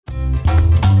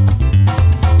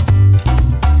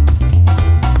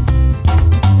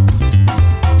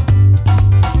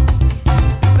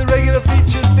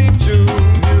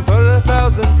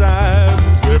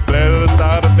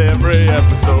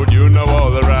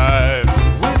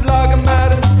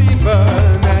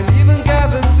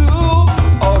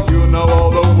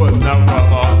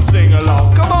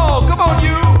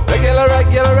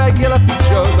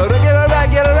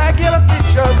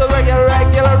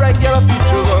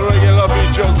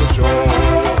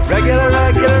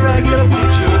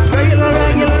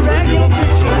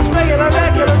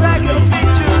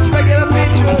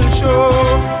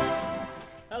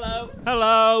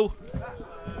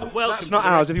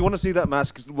hours. If you want to see that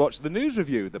mask, watch the News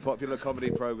Review, the popular comedy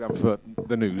programme for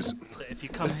the news. If you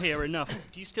come here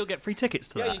enough, do you still get free tickets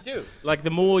to that? Yeah, you do. Like,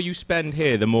 the more you spend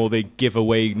here, the more they give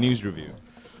away News Review.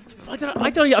 I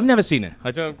don't. I've never seen it.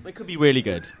 It could be really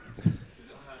good.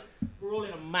 We're all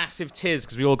in a massive tiz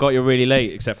because we all got here really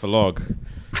late, except for Log.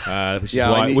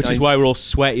 Which is why we're all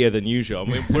sweatier than usual. I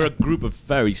mean, we're a group of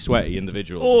very sweaty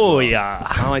individuals. Oh, yeah.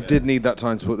 I did need that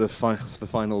time to put the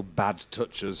final bad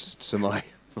touches to my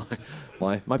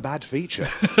bad feature,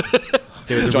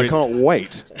 which I can't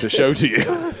wait to show to you.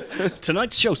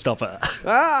 Tonight's showstopper.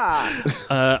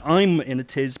 I'm in a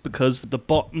tiz because the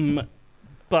bottom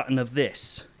button of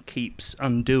this keeps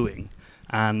undoing.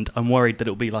 And I'm worried that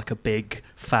it'll be like a big,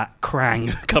 fat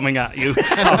krang coming at you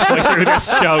halfway through this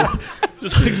show.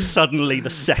 Just like suddenly the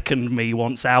second me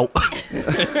wants out.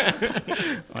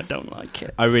 I don't like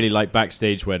it. I really like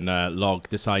backstage when Log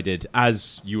decided,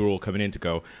 as you were all coming in, to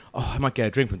go, I might get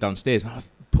a drink from downstairs. And I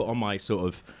put on my sort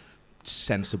of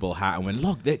sensible hat and went,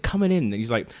 Log, they're coming in. And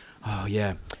he's like, oh,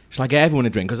 yeah. Shall I get everyone a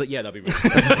drink? I was like, yeah, that'd be really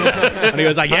good. And he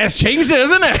was like, yeah, it's changed it,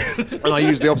 isn't it? And I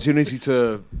used the opportunity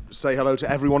to say hello to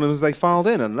everyone as they filed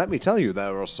in. And let me tell you,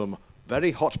 there are some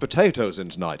very hot potatoes in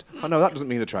tonight. I know that doesn't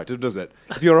mean attractive, does it?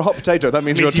 If you're a hot potato, that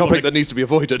means you're a topic that needs to be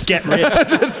avoided. Get rid.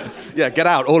 Yeah, get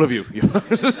out, all of you.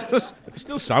 It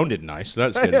still sounded nice, so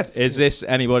that's good. Yes. Is this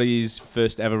anybody's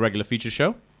first ever regular feature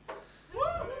show?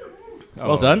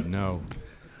 Well done. No.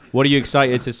 What are you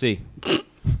excited to see?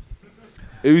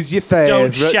 Who's your favourite?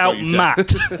 Don't shout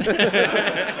Matt.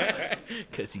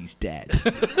 Because he's dead.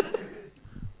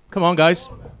 Come on, guys.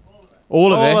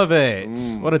 All of it.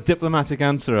 What a diplomatic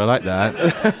answer. I like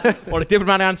that. What a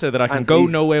diplomatic answer that I can go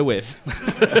nowhere with.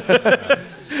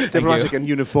 Diplomatic and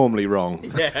uniformly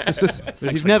wrong. Yeah. If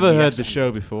you've never heard the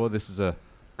show before, this is a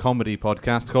comedy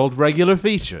podcast called Regular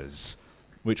Features,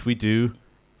 which we do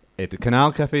at the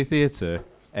Canal Cafe Theatre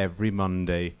every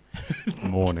Monday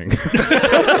morning.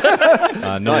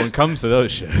 No one comes to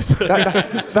those shows.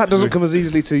 That doesn't come as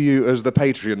easily to you as the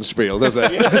Patreon spiel, does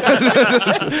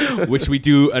it? Which we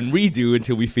do and redo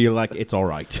until we feel like it's all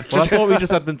right. Well, I thought we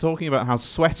just had been talking about how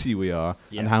sweaty we are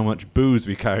and how much booze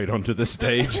we carried onto the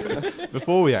stage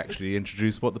before we actually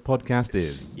introduce what the podcast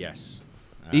is. Yes.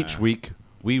 Each week,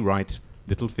 we write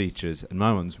little features, and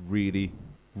my one's really,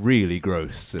 really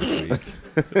gross this week.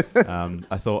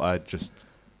 I thought I'd just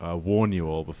warn you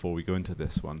all before we go into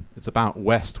this one. It's about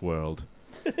Westworld.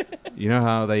 You know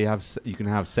how they have you can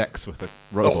have sex with a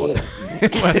robot?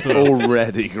 Westworld.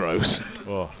 Already gross.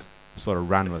 Oh, sort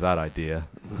of ran with that idea.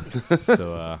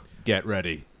 So get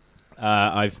ready.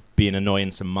 I've been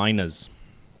annoying some miners.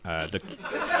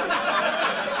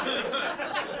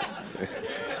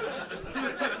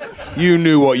 You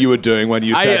knew what you were doing when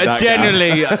you said that.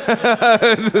 Generally,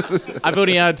 I've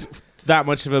only had that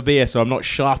much of a beer, so I'm not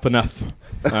sharp enough.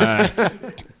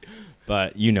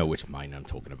 But you know which mine I'm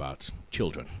talking about.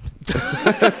 Children.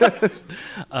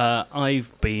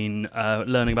 I've been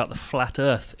learning about the flat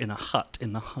earth in a hut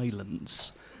in the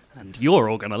Highlands. And you're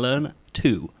all going to learn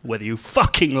too, whether you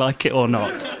fucking like it or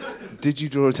not. Did you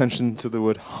draw attention to the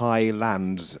word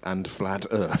highlands and flat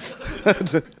earth?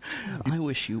 I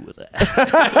wish you were there.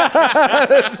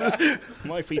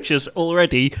 My feature's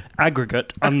already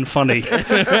aggregate unfunny.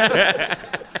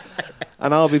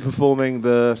 And I'll be performing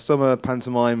the summer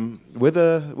pantomime with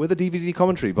a DVD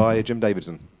commentary by Jim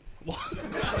Davidson. I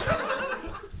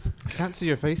can't see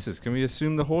your faces. Can we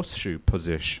assume the horseshoe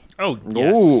position? Oh,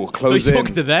 yes. Ooh, close in.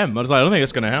 Talking to them. I was like, I don't think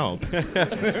that's going to help.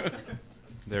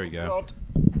 There we go. God.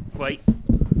 Wait.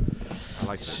 I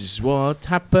like This is what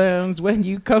happens when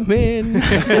you come in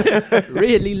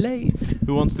really late.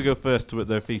 Who wants to go first with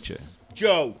their feature?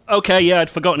 Joe. Okay, yeah, I'd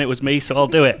forgotten it was me, so I'll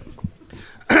do it.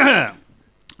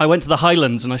 I went to the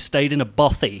Highlands and I stayed in a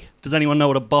bothy. Does anyone know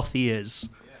what a bothy is?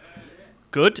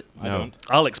 Good. I don't.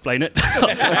 I'll explain it.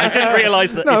 I didn't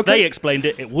realise that if they explained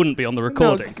it, it wouldn't be on the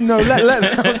recording. No,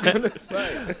 let I was going to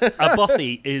say. A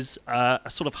bothy is a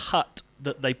sort of hut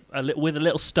that they with a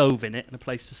little stove in it and a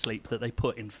place to sleep that they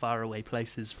put in faraway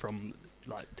places from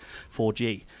like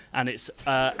 4G, and it's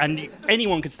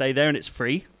anyone could stay there and it's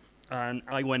free. And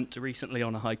I went recently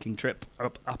on a hiking trip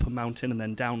up a mountain and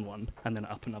then down one, and then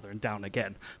up another and down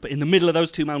again. But in the middle of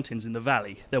those two mountains in the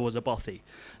valley, there was a bothy.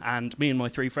 And me and my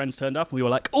three friends turned up, and we were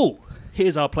like, oh,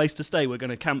 here's our place to stay. We're going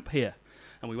to camp here.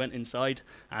 And we went inside,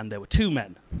 and there were two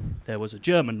men. There was a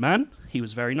German man. He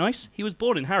was very nice. He was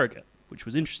born in Harrogate, which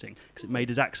was interesting, because it made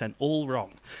his accent all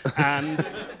wrong. And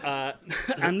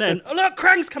then, oh, look,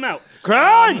 Krang's come out.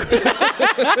 Krang!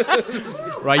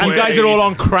 Right, you guys are all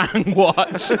on Krang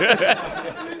watch.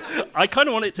 I kind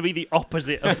of want it to be the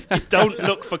opposite of don't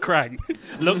look for Krang.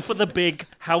 Look for the big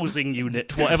housing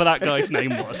unit, whatever that guy's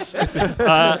name was.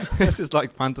 This is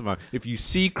like pantomime. If you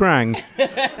see Krang,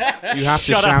 you have to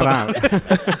Shut shout up.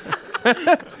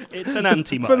 out. It's an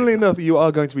anti-mime. Funnily enough, you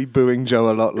are going to be booing Joe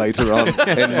a lot later on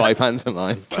in my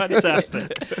pantomime.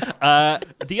 Fantastic.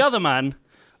 The other man,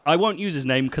 I won't use his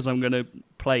name because I'm going to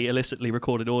play illicitly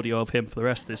recorded audio of him for the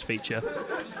rest of this feature.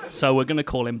 So we're going to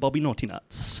call him Bobby Naughty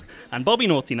Nuts. And Bobby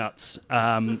Naughty Nuts,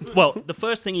 the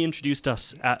first thing he introduced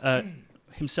us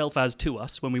himself as to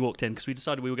us when we walked in, because we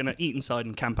decided we were going to eat inside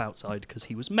and camp outside because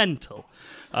he was mental.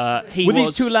 Were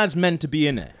these two lads meant to be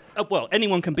in there? Well,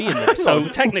 anyone can be in there, so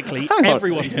technically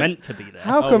everyone's meant to be there.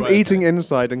 How come eating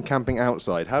inside and camping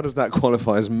outside, how does that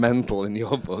qualify as mental in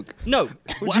your book? No,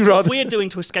 what we're doing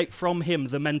to escape from him,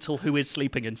 the mental who is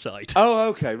sleeping inside. Oh,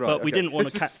 okay, right. But we didn't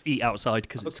want to eat outside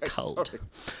because it's cold. Sorry.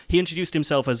 He introduced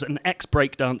himself as an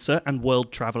ex-breakdancer and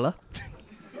world traveller.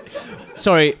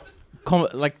 Sorry,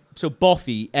 so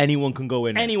Bothy, anyone can go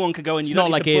in. Anyone can go in. It's you not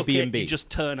don't like need to book Airbnb. You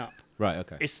just turn up. Right,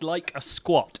 okay. It's like a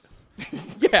squat.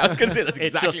 Yeah, I was going to say that's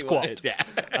exactly it's a squat. What it is,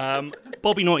 yeah.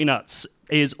 Bobby Naughty Nuts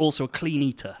is also a clean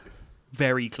eater.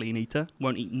 Very clean eater.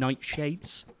 Won't eat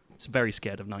nightshades. He's very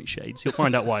scared of nightshades. You'll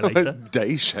find out why later.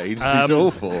 Day shades, he's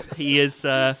awful. He is.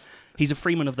 He's a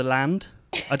freeman of the land.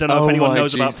 I don't know if anyone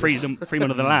knows about freeman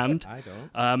of the land. I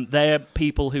don't. They're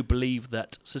people who believe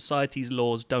that society's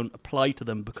laws don't apply to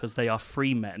them because they are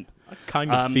free men. I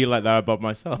kind of feel like that about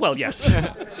myself. Well, yes.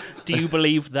 Do you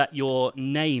believe that your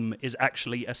name is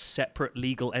actually a separate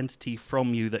legal entity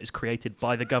from you that is created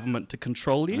by the government to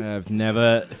control you? I've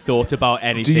never thought about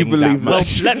anything. Do you believe that Well,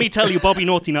 much. let me tell you, Bobby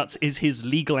Naughty Nuts is his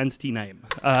legal entity name.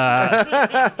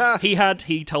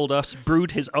 He told us,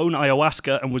 brewed his own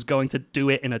ayahuasca and was going to do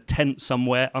it in a tent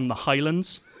somewhere on the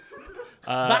Highlands.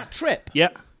 That trip? Yeah.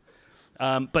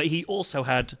 But he also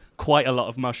had quite a lot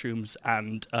of mushrooms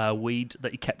and weed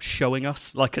that he kept showing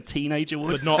us like a teenager would.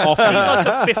 But not often. He's like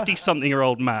a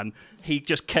 50-something-year-old man. He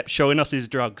just kept showing us his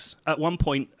drugs. At one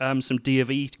point, some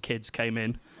D.of.E. kids came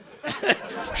in.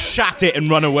 Shat it and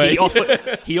run away.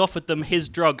 He offered them his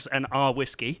drugs and our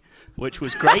whiskey, which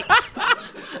was great.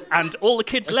 And all the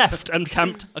kids left and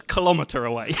camped a kilometre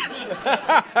away.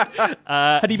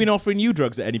 Had he been offering you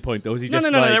drugs at any point, though? Was he No,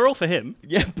 just they're all for him.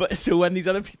 Yeah, but so when these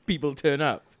other people turn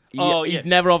up, he's yeah.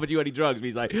 never offered you any drugs, but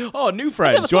he's like, oh, new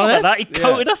friends. Never Do you thought want about that. this? He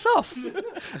coated us off.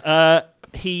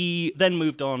 He then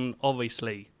moved on,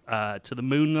 obviously, to the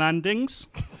moon landings.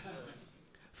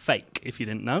 Fake, if you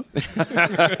didn't know.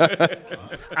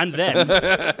 and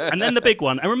then the big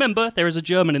one. And remember, there is a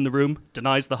German in the room,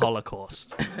 denies the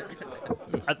Holocaust.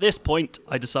 At this point,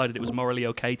 I decided it was morally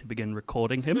okay to begin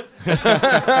recording him.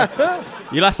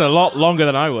 You lasted a lot longer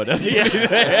than I would have.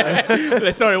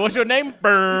 Yeah. Sorry, what's your name?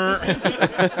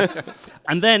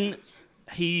 And then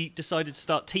he decided to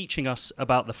start teaching us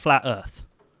about the flat Earth,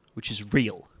 which is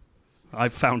real.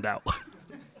 I've found out.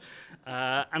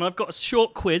 And I've got a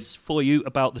short quiz for you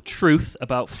about the truth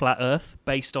about flat Earth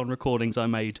based on recordings I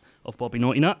made of Bobby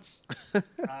Naughty Nuts.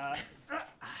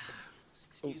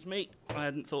 Excuse me, I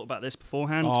hadn't thought about this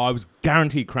beforehand. Oh, I was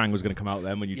guaranteed Krang was going to come out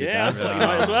then when you did Yeah, I that. thought you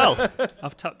might as well.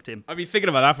 I've tucked him. I've been thinking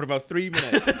about that for about 3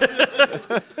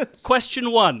 minutes.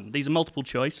 Question 1. These are multiple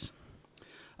choice.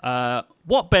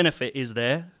 What benefit is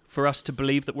there for us to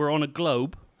believe that we're on a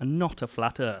globe and not a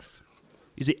flat Earth?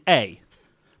 Is it A,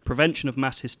 prevention of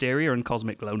mass hysteria and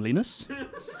cosmic loneliness?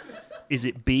 Is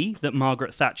it B, that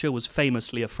Margaret Thatcher was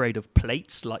famously afraid of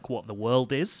plates, like what the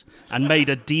world is, and made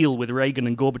a deal with Reagan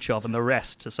and Gorbachev and the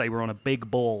rest to say we're on a big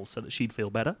ball so that she'd feel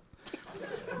better?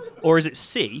 Or is it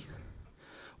C,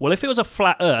 well, if it was a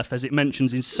flat Earth, as it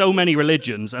mentions in so many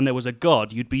religions, and there was a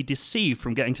God, you'd be deceived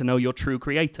from getting to know your true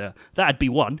creator? That'd be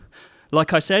one.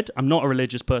 Like I said, I'm not a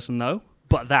religious person, though,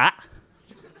 but that...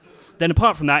 Then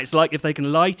apart from that, it's like if they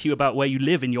can lie to you about where you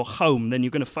live in your home, then you're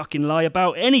going to fucking lie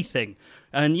about anything.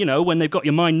 And, you know, when they've got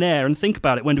your mind there, and think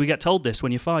about it, when do we get told this?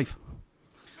 When you're 5.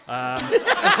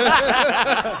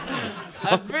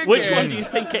 Which one do you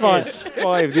think it is?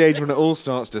 5, the age when it all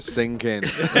starts to sink in.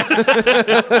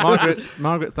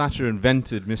 Margaret Thatcher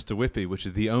invented Mr. Whippy, which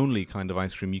is the only kind of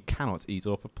ice cream you cannot eat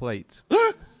off a plate.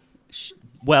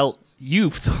 Well,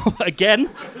 you've thought,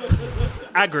 again,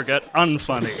 aggregate,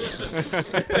 unfunny.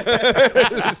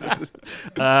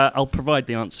 I'll provide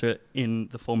the answer in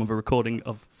the form of a recording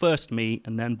of first me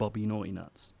and then Bobby Naughty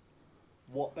Nuts.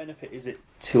 What benefit is it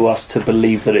to us to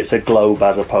believe that it's a globe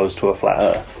as opposed to a flat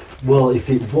Earth? Well, if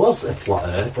it was a flat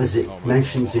Earth, as it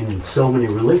mentions in so many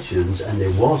religions, and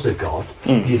there was a God,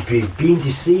 you'd be being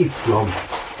deceived from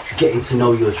getting to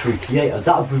know your true creator.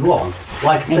 That would be one.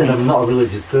 Like I said, I'm not a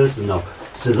religious person, though.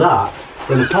 So that,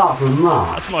 But apart from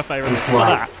that, That's my favourite. it's So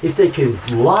like, that. if they can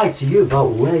lie to you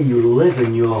about where you live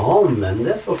in your home, then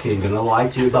they're fucking going to lie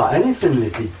to you about anything.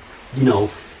 If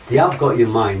they have got your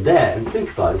mind there. And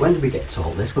think about it, when did we get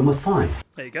told this? When we're fine.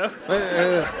 There you go.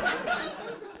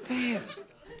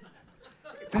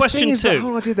 The Question thing is, 2. the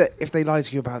whole idea that if they lie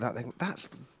to you about that thing, that's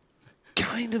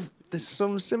kind of, there's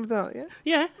some sympathy, yeah?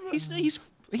 Yeah,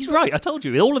 he's right. I told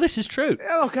you, all of this is true.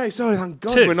 Yeah, okay, sorry, thank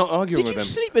God 2. we're not arguing Did with you him.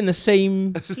 sleep in the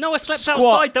same? No, I slept Squat.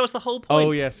 outside. That was the whole point.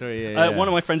 Oh yeah, sorry. Yeah, One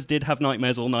of my friends did have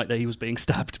nightmares all night that he was being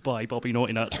stabbed by Bobby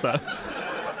Naughty Nuts, though.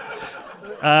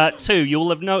 2, you'll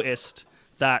have noticed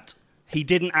that he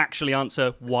didn't actually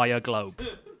answer why a globe.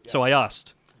 So I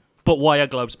asked, but why a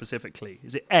globe specifically?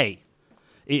 Is it A,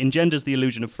 it engenders the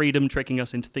illusion of freedom, tricking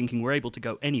us into thinking we're able to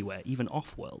go anywhere, even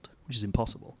off-world, which is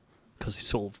impossible, because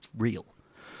it's all real.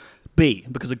 B,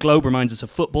 because a globe reminds us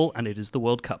of football, and it is the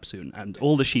World Cup soon, and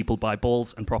all the sheep will buy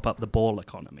balls and prop up the ball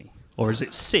economy. Or is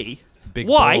it C, Big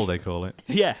why? ball, they call it.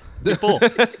 Yeah, big ball.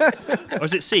 Or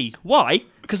is it C? Why?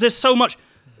 Because there's so much.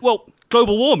 Well,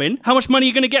 global warming. How much money are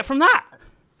you going to get from that?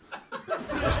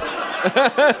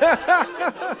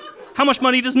 How much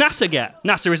money does NASA get?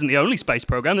 NASA isn't the only space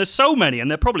program. There's so many, and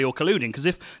they're probably all colluding. Because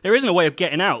if there isn't a way of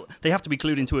getting out, they have to be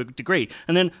colluding to a degree.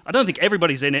 And then I don't think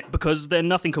everybody's in it because then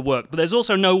nothing could work. But there's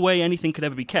also no way anything could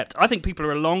ever be kept. I think people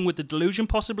are along with the delusion,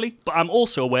 possibly. But I'm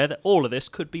also aware that all of this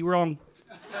could be wrong.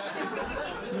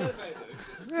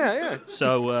 Yeah.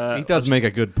 So He does make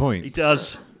a good point. he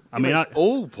does. I mean, Makes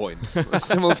all points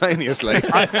simultaneously.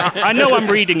 I know I'm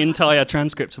reading entire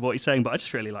transcripts of what he's saying, but I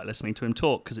just really like listening to him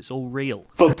talk because it's all real.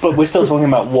 But we're still talking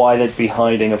about why they'd be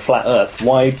hiding a flat Earth.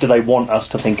 Why do they want us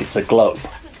to think it's a globe?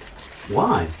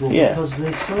 Why? Well, Yeah. because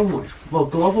there's so much. Well,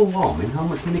 global warming, how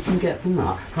much money can you get from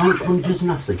that? How much money does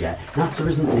NASA get? NASA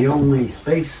isn't the only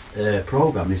space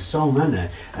program, there's so many,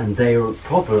 and they're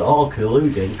probably all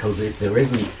colluding because if there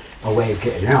isn't a way of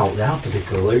getting out, they have to be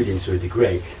colluding to a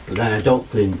degree. But then I don't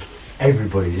think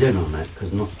everybody's in on it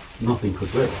because nothing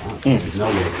could really. There's no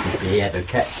way it could be ever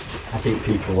kept. I think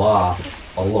people are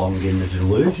along in the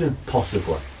delusion,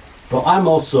 possibly. But I'm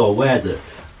also aware that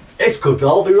this could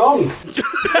all be wrong.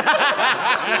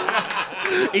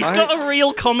 He's got a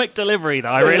real comic delivery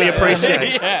that I really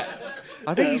appreciate.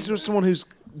 I think he's just someone who's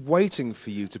waiting for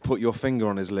you to put your finger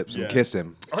on his lips and kiss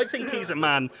him. I think he's a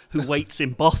man who waits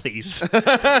in bothies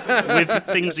with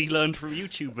things he learned from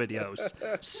YouTube videos.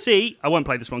 C, I won't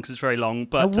play this one because it's very long,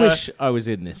 but I wish I was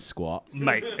in this squat.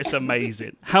 mate, it's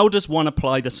amazing. How does one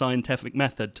apply the scientific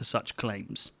method to such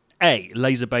claims? A,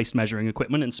 laser-based measuring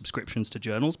equipment and subscriptions to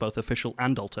journals, both official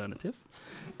and alternative.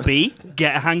 B,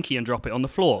 get a hanky and drop it on the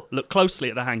floor. Look closely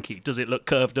at the hanky. Does it look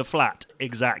curved or flat?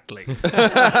 Exactly.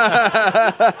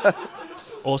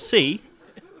 Or C,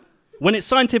 when it's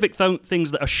scientific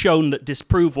things that are shown that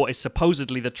disprove what is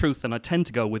supposedly the truth, then I tend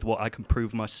to go with what I can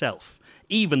prove myself.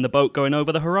 Even the boat going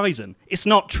over the horizon. It's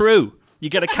not true. You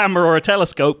get a camera or a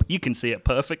telescope, you can see it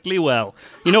perfectly well.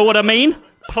 You know what I mean?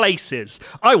 Places.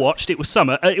 I watched, it was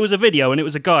summer, it was a video, and it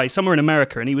was a guy somewhere in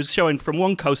America, and he was showing from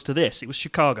one coast to this. It was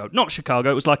Chicago. Not Chicago,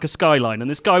 it was like a skyline, and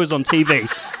this guy was on TV.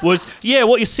 What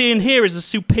you're seeing here is a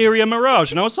superior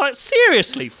mirage. And I was like,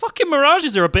 seriously? Fucking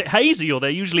mirages are a bit hazy, or they're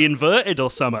usually inverted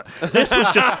or something. This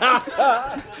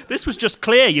was just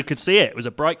clear, you could see it. It was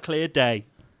a bright, clear day.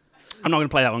 I'm not going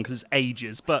to play that one because it's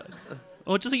ages, but...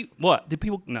 Or does he... What? Did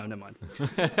people... No, never mind.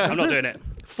 I'm not doing it.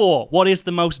 4. What is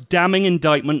the most damning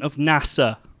indictment of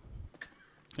NASA?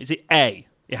 Is it A,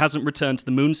 it hasn't returned to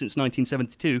the moon since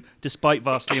 1972, despite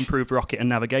vastly improved rocket and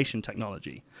navigation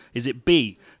technology? Is it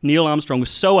B, Neil Armstrong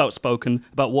was so outspoken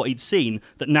about what he'd seen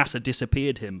that NASA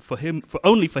disappeared him,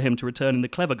 only for him to return in the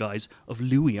clever guise of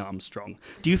Louis Armstrong?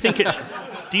 Do you think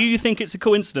it's a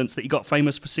coincidence that he got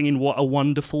famous for singing What a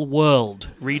Wonderful World?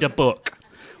 Read a book.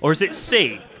 Or is it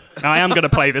C... Now, I am going to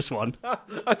play this one.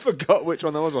 I forgot which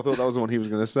one that was. I thought that was the one he was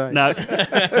going to say. No.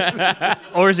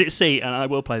 Or is it C? And I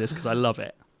will play this because I love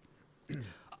it.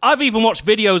 I've even watched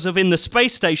videos of in the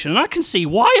space station, and I can see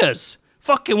wires.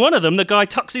 Fucking one of them, the guy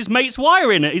tucks his mate's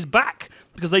wire in at his back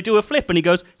because they do a flip, and he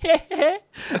goes, heh, heh,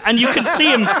 and you can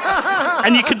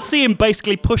see him,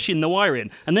 basically pushing the wire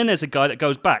in. And then there's a guy that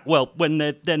goes back. Well, when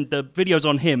then the video's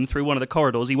on him through one of the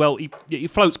corridors, he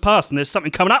floats past, and there's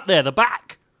something coming up there, the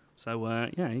back. So, yeah,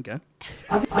 there you go.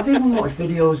 I've even watched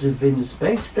videos of in the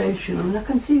space station, and I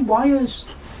can see wires.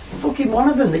 Fucking one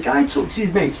of them, the guy tucks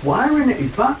his mate's wire in at his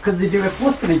back because they do a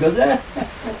flip and he goes, eh.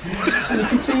 And you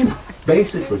can see him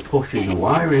basically pushing the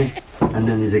wire in. And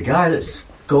then there's a guy that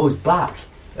goes back.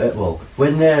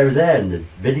 When they're there and the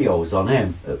video's on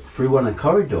him, through one of the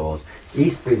corridors, he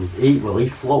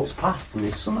floats past and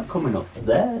there's something coming up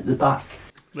there at the back.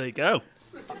 There you go.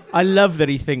 I love that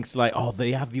he thinks like, oh,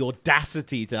 they have the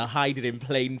audacity to hide it in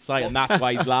plain sight, and that's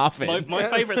why he's laughing. My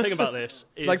favourite thing about this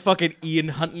is... Like fucking Ian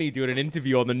Huntley doing an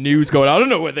interview on the news going, I don't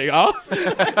know where they are.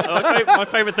 my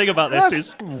favourite thing about this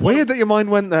is... Weird that your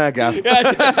mind went there, Gav.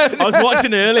 I was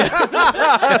watching earlier.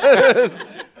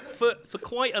 For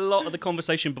quite a lot of the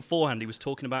conversation beforehand, he was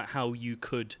talking about how you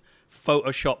could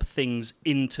Photoshop things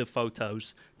into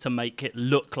photos to make it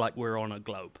look like we're on a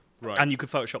globe. Right. And you could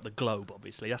Photoshop the globe,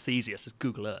 obviously. That's the easiest. It's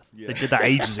Google Earth. Yeah. They did that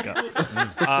ages ago.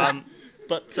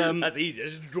 That's easy.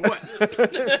 Just draw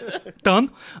it. Done.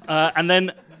 And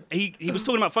then he was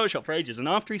talking about Photoshop for ages. And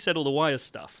after he said all the wire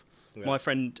stuff, my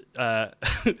friend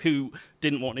who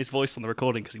didn't want his voice on the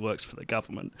recording because he works for the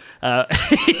government,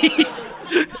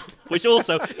 which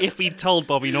also, if he'd told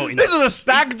Bobby Naughty... This was a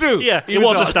stag do. Yeah, it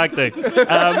was a stag do.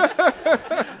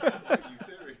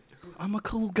 I'm a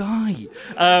cool guy.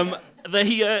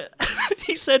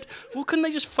 He said, well, couldn't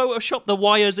they just Photoshop the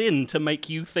wires in to make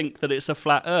you think that it's a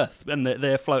flat Earth and that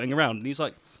they're floating around? And he's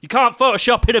like, you can't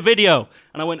Photoshop in a video.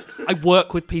 And I went, I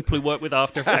work with people who work with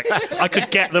After Effects. I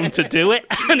could get them to do it.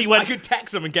 And he went, I could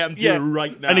text them and get them to do it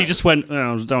right now. And he just went,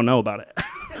 I don't know about it.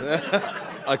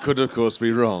 I could, of course,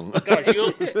 be wrong. Guys,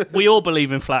 we all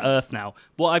believe in flat Earth now.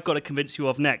 What I've got to convince you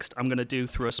of next, I'm going to do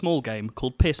through a small game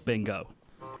called Piss Bingo.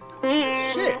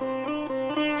 Shit.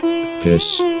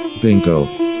 Piss Bingo.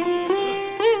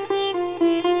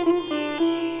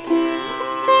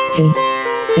 Piss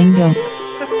Bingo.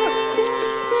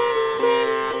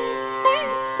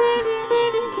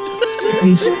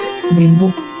 Piss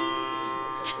Bingo.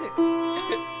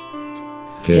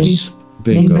 Piss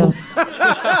Bingo.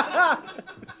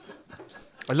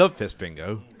 I love Piss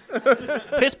Bingo.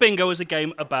 Piss Bingo is a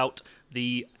game about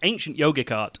the ancient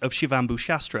yogic art of Shivambu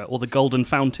Shastra, or the Golden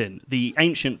Fountain, the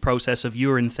ancient process of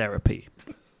urine therapy.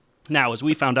 Now, as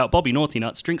we found out, Bobby Naughty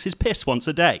Nuts drinks his piss once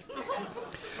a day.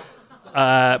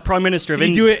 Prime Minister of You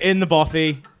India... do it in the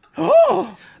bothy.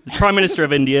 The Prime Minister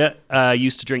of India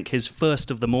used to drink his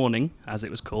first of the morning, as it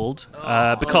was called,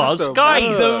 because,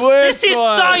 guys, this is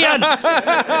science!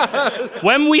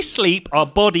 When we sleep, our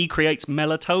body creates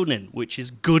melatonin, which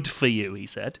is good for you, he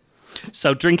said.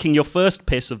 So drinking your first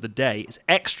piss of the day is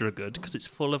extra good because it's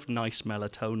full of nice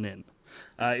melatonin.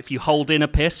 If you hold in a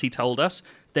piss, he told us,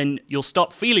 then you'll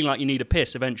stop feeling like you need a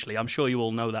piss eventually. I'm sure you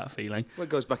all know that feeling. Well, it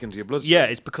goes back into your bloodstream. Yeah,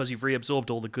 it's because you've reabsorbed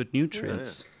all the good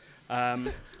nutrients.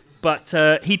 But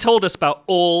he told us about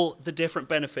all the different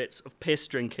benefits of piss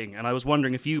drinking, and I was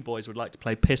wondering if you boys would like to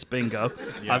play Piss Bingo.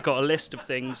 Yeah. I've got a list of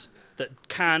things that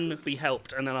can be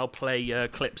helped, and then I'll play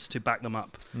clips to back them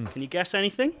up. Can you guess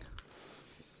anything?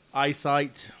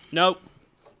 Eyesight. No.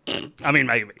 I mean,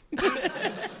 maybe.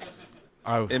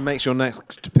 It makes your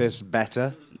next piss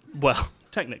better. Well,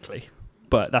 technically.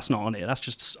 But that's not on here. That's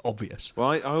just obvious. Well,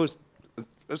 I was...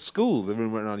 At school, the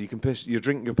room went around, you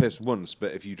drink your piss once,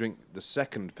 but if you drink the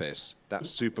second piss, that's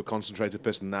super concentrated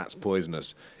piss, and that's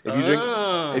poisonous.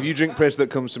 If you drink piss that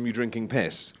comes from you drinking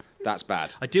piss, that's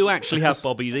bad. I do actually have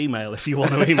Bobby's email if you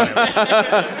want to email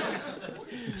it.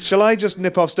 Shall I just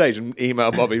nip off stage and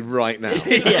email Bobby right now?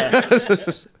 Yeah.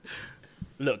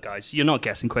 Look, guys, you're not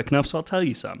guessing quick enough, so I'll tell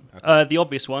you some. Okay. The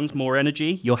obvious ones: more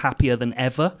energy, you're happier than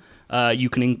ever, you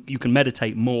can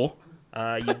meditate more,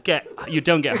 you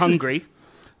don't get hungry,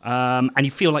 and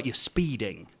you feel like you're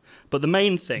speeding. But the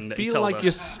main thing that he told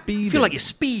us... Feel like you're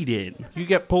speeding. You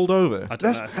get pulled over. I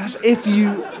don't know. That's if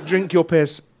you drink your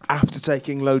piss after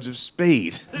taking loads of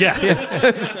speed. Yeah.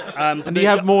 And you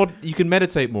have more. You can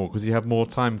meditate more because you have more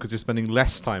time because you're spending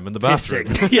less time in the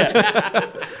bathroom. Yeah.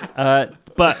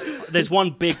 But there's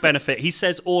one big benefit. He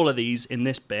says all of these in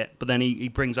this bit, but then he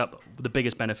brings up the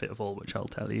biggest benefit of all, which I'll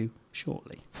tell you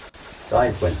shortly.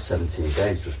 I went 17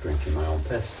 days just drinking my own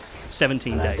piss.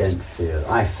 17 and days.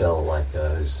 I felt like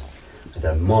I'd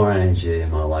had more energy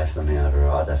in my life than I ever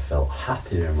had. I felt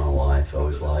happier in my life. I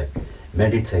was like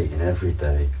meditating every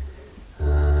day.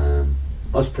 I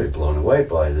was pretty blown away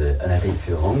by and I didn't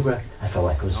feel hungry. I felt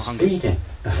like I was speeding,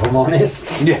 if I'm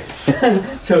honest. Yeah.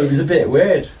 So it was a bit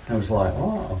weird. I was like,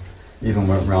 oh. Even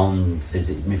went round,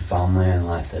 visited my family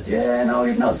and said, yeah, no,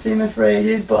 you've not seen me for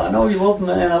ages, but I know you love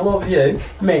me and I love you.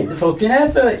 Make the fucking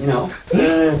effort, you know.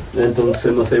 Then done a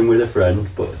similar thing with a friend,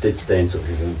 but did stay in touch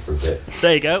with him for a bit.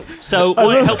 There you go. So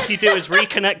what it helps you do is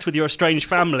reconnect with your estranged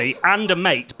family and a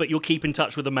mate, but you'll keep in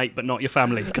touch with a mate but not your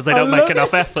family because they don't make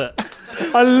enough effort.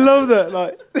 I love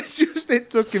that. It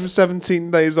took him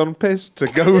 17 days on piss to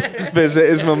go visit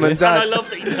his mum and dad. And I love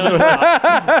that he turns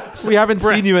up. We haven't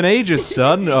seen you in ages,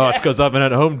 son. Oh, it's because I've been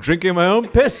at home drinking my own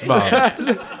piss, Mum.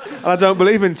 And I don't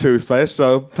believe in toothpaste,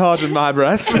 so pardon my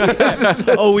breath.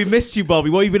 Oh, we missed you, Bobby.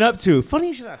 What have you been up to? Funny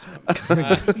you should ask.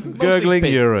 Gurgling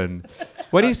urine.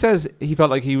 When he says he felt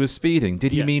like he was speeding,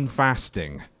 did he mean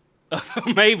fasting?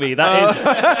 Maybe that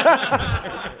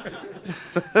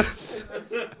is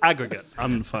aggregate.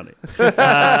 Unfunny.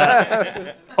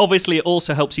 Obviously, it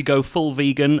also helps you go full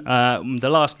vegan. The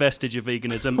last vestige of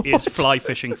veganism is fly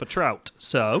fishing for trout.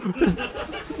 So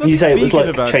You say it was Vegan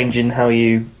like about- changing how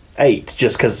you ate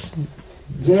just because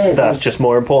Yeah, that's just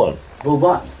more important. well,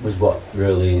 that was what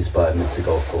really inspired me to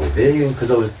go full vegan, because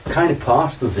I was kind of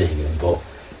partially vegan, but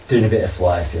doing a bit of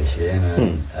fly fishing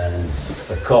and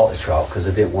I caught the trout because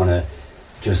I didn't want to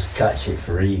just catch it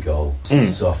for ego. So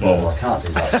I thought, well, I can't do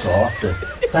that, so I have to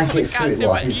thank it for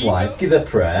its life, give it a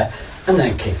prayer, and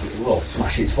then kick it, well,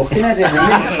 smash its fucking head in.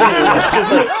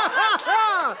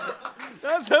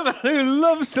 That's a man who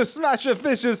loves to smash a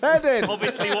fish's head in.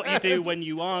 obviously, what you do when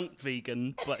you aren't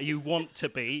vegan, but you want to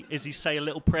be, is you say a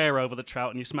little prayer over the trout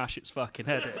and you smash its fucking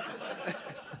head in.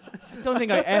 I don't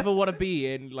think I ever want to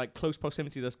be in like close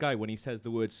proximity to this guy when he says the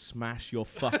word "smash your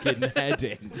fucking head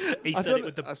in." He I said don't- it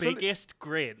with the I certainly- biggest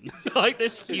grin, like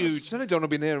this I huge. certainly don't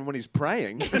want to be near him when he's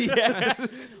praying. Yeah.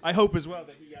 I hope as well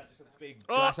that he has just a big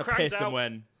Oh, glass of cranks piss out. and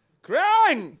when.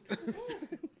 Crying!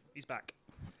 He's back.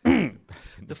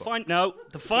 The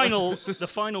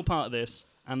final part of this,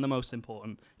 and the most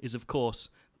important, is of course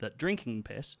that drinking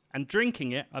piss and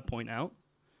drinking it, I point out,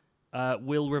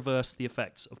 will reverse the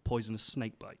effects of poisonous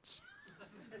snake bites.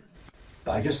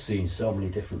 But I've just seen so many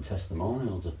different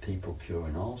testimonials of people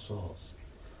curing all sorts.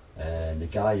 And the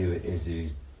guy who's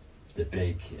the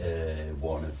big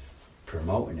one of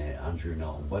promoting it, Andrew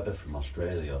Norton Webber from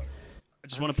Australia. I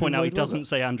just want to point out he doesn't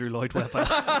say Andrew Lloyd Webber.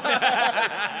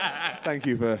 Thank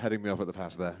you for heading me off at the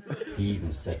pass there. He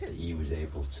even said that he was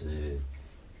able to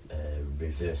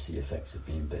reverse the effects of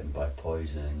being bitten by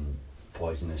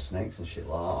poisonous snakes and shit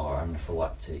like that, or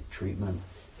anaphylactic treatment.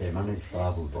 Him and his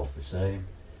father were both the same,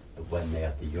 but when they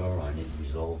had the urine, it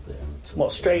resolved it. And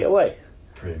What, straight away?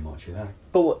 Pretty much, yeah.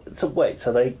 But so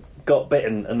they got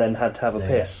bitten and then had to have a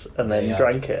piss and then They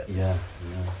drank it? Yeah.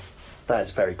 That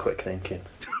is very quick thinking.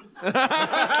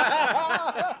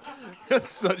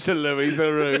 Such a Louis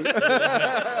Theroux.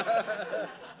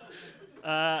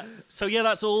 So yeah,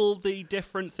 that's all the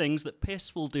different things that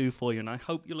piss will do for you, and I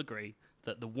hope you'll agree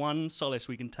that the one solace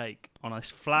we can take on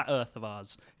this flat earth of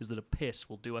ours is that a piss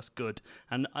will do us good.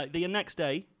 And the next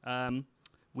day,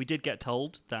 we did get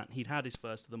told that he'd had his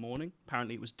first of the morning.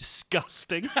 Apparently it was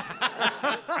disgusting,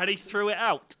 and he threw it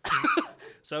out.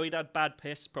 So he'd had bad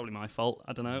piss, probably my fault,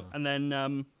 I don't know. And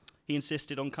then he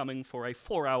insisted on coming for a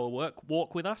 4-hour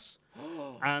walk with us.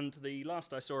 And the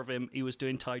last I saw of him, he was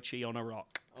doing Tai Chi on a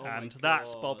rock. And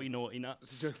that's Bobby Naughty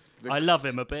Nuts. I love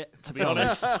him a bit, to be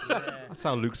honest. That's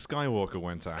how Luke Skywalker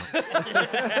went out.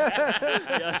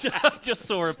 Yeah, I just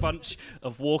saw a bunch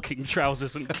of walking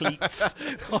trousers and cleats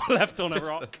left on a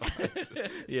rock.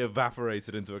 He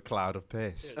evaporated into a cloud of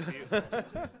piss.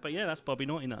 But yeah, that's Bobby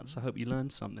Naughty Nuts. I hope you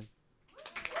learned something.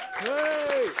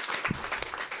 Hey!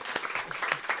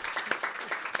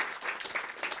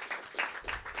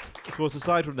 Of course,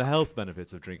 aside from the health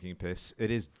benefits of drinking piss,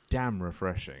 it is damn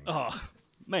refreshing. Oh,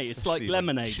 mate, it's Especially like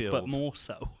when lemonade, but chilled. more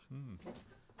so.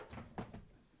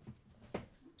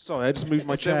 Sorry, I just moved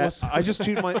my If there chair.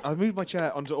 was- I moved my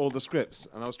chair onto all the scripts,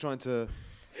 and I was trying to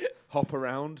hop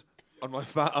around on my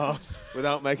fat ass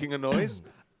without making a noise.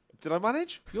 Did I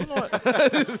manage?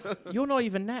 You're not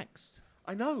even next.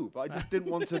 I know, but I just didn't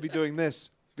want to be doing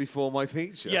this before my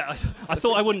feature. Yeah, I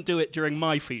thought I wouldn't do it during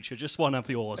my feature, just one of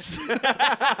yours.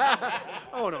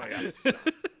 Oh no, yes.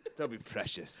 Don't be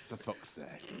precious, for fuck's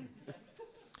sake.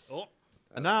 Oh,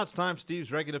 And now it's time for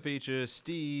Steve's regular feature,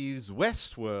 Steve's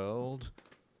Westworld.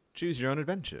 Choose your own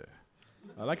adventure.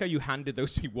 I like how you handed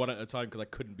those to me one at a time because I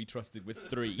couldn't be trusted with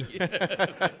 3.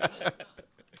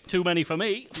 too many for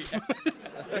me.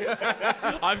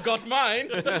 I've got mine.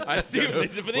 I assume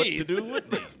these are for What these. to do with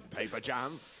these? Paper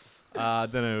jam. I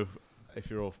don't know if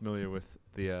you're all familiar with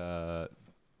the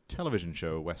television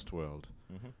show Westworld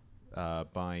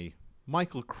by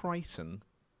Michael Crichton.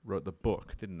 Wrote the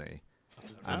book, didn't he?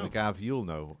 And Gav, you'll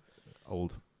know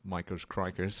old Micah's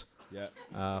Crikers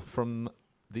from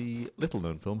the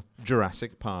little-known film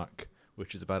Jurassic Park,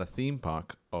 which is about a theme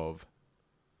park of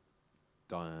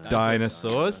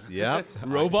dinosaurs. Yeah,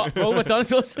 Robot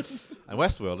dinosaurs. And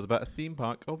Westworld is about a theme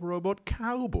park of robot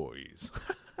cowboys.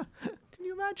 Can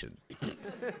you imagine?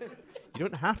 You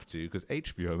don't have to, because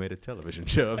HBO made a television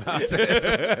show about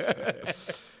it.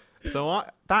 So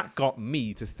that got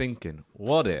me to thinking,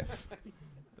 what if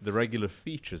the regular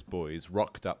features boys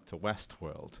rocked up to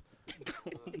Westworld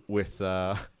with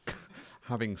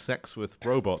having sex with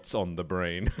robots on the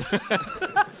brain.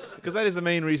 Because that is the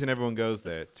main reason everyone goes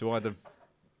there, to either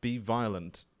be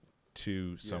violent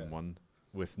to someone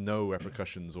with no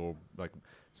repercussions or like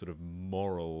sort of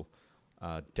moral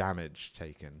damage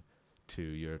taken to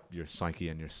your psyche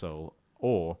and your soul,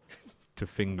 or to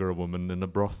finger a woman in a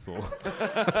brothel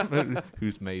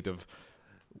who's made of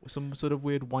some sort of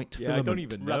weird white filament. I don't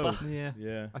even know. Rubber.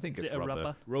 Yeah. I think Is it's it a rubber. rubber?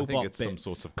 I Robot think it's some bits.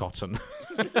 sort of cotton.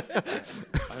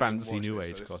 Fancy watched new it, so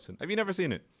age it's- cotton. Have you never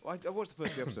seen it? I watched the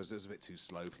first few episodes. It was a bit too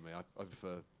slow for me. I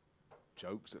prefer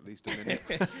jokes, at least a minute.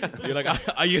 You're like,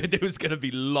 I there was going to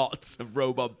be lots of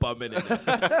robot bumming in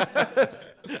it.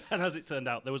 And as it turned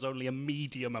out, there was only a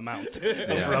medium amount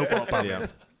of robot bumming. Yeah.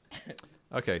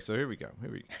 Okay, so here we go.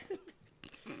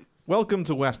 Welcome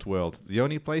to Westworld, the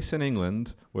only place in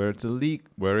England where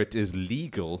it is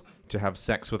legal to have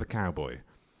sex with a cowboy.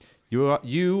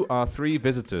 You are three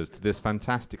visitors to this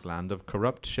fantastic land of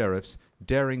corrupt sheriffs,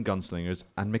 daring gunslingers,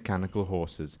 and mechanical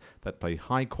horses that play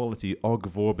high-quality Og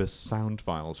Vorbis sound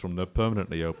files from their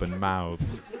permanently open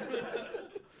mouths.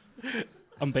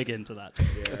 I'm big into that.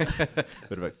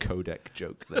 Bit of a codec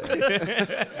joke there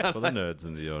for the nerds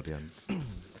in the audience.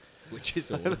 Which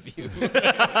is all of you.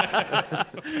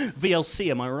 VLC,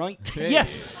 am I right?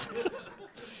 Yes.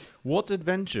 What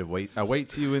adventure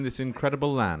awaits you in this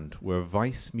incredible land where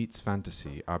vice meets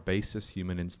fantasy, our basest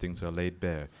human instincts are laid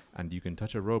bare, and you can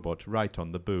touch a robot right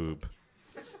on the boob?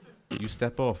 You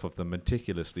step off of the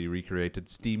meticulously recreated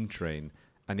steam train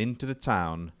and into the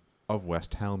town of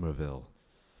West Helmerville.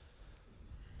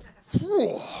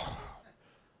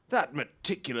 That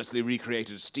meticulously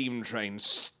recreated steam train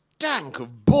stank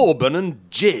of bourbon and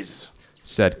jizz.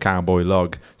 Said Cowboy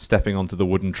Log, stepping onto the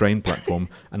wooden train platform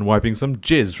and wiping some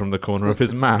jizz from the corner of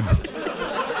his mouth.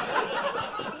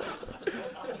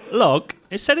 Log,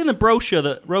 it said in the brochure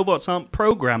that robots aren't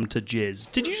programmed to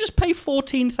jizz. Did you just pay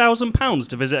 £14,000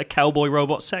 to visit a cowboy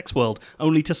robot sex world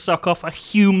only to suck off a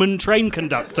human train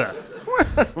conductor?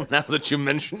 Now that you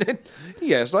mention it,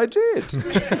 yes, I did.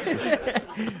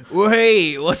 Well,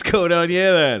 hey, what's going on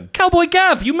here then? Cowboy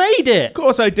Gav, you made it! Of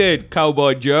course I did,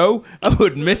 Cowboy Joe. I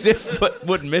wouldn't miss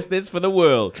this for the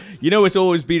world. You know, it's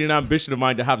always been an ambition of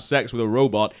mine to have sex with a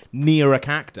robot near a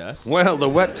cactus. Well, the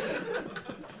wet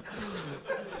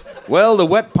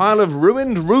pile of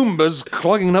ruined Roombas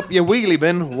clogging up your wheelie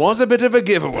bin was a bit of a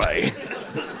giveaway.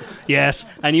 Yes,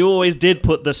 and you always did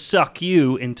put the suck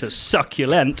you into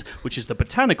succulent, which is the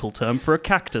botanical term for a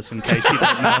cactus, in case you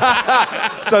didn't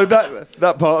know. So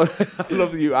that part, I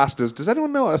love that you asked us, does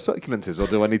anyone know what a succulent is, or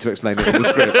do I need to explain it in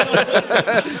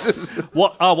the script?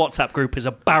 What our WhatsApp group is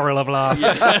a barrel of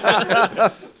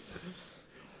laughs.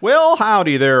 Well,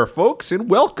 howdy there, folks, and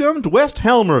welcome to West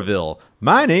Helmerville.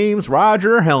 My name's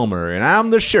Roger Helmer, and I'm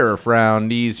the sheriff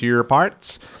round these here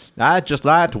parts. I'd just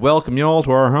like to welcome you all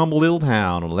to our humble little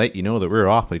town and let you know that we're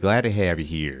awfully glad to have you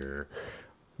here.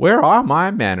 Where are my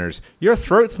manners? Your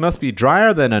throats must be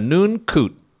drier than a noon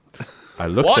coot. I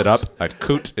looked it up. A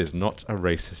coot is not a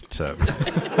racist term.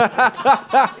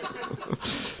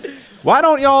 Why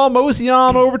don't y'all mosey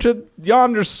on over to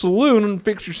yonder saloon and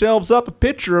fix yourselves up a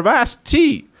pitcher of iced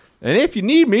tea? And if you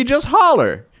need me, just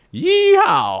holler.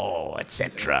 Yeehaw,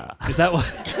 etc. Is that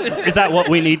what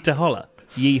we need to holler?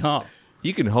 Yeehaw.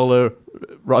 You can holler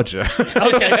Roger.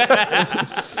 Okay.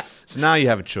 So now you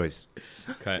have a choice.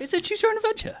 Okay. Is it Choose Your Own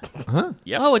Adventure? Huh?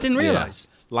 Yep. Oh, I didn't realise.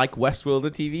 Like Westworld,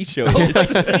 the TV show. I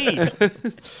see.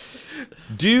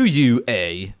 Do you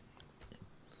A,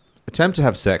 attempt to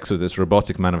have sex with this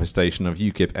robotic manifestation of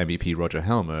UKIP MEP Roger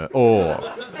Helmer, or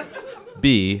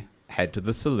B, head to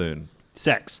the saloon?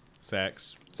 Sex.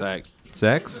 Sex.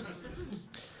 Sex?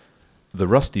 The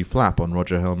rusty flap on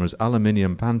Roger Helmer's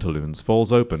aluminium pantaloons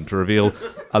falls open to reveal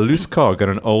a loose cog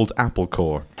and an old apple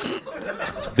core.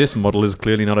 This model is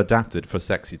clearly not adapted for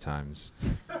sexy times.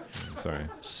 Sorry.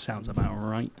 Sounds about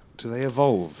right. Do they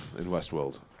evolve in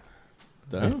Westworld?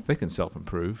 They can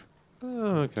self-improve.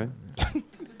 Oh, okay.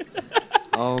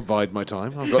 I'll bide my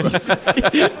time. I've got this.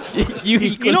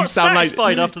 You're not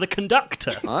satisfied after the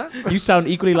conductor. You sound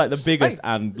equally like the biggest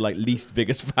and like least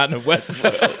biggest fan of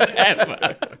Westworld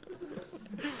ever.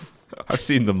 I've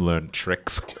seen them learn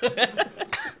tricks.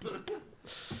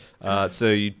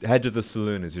 So you head to the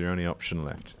saloon is your only option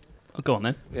left. Oh, go on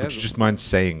then. Yeah, Would you just mind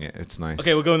saying it? It's nice.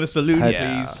 Okay, we'll go in the saloon,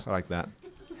 Yeah, please. I like that.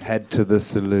 head to the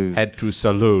saloon. Head to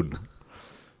saloon.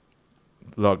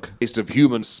 Look. Taste of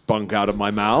human spunk out of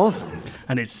my mouth.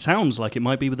 And it sounds like it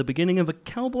might be the beginning of a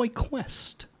cowboy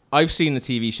quest. I've seen the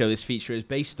TV show this feature is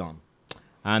based on.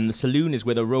 And the saloon is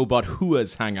where the robot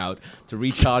hooers hang out to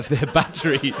recharge their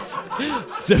batteries.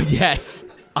 So yes,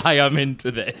 I am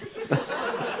into this.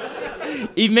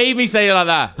 He made me say it like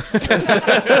that.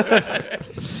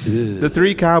 The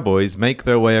three cowboys make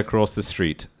their way across the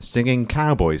street, singing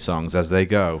cowboy songs as they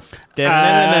go.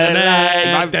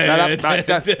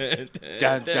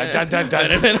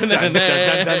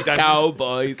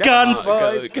 Cowboys. Guns.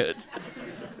 Good.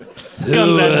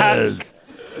 Guns and hats.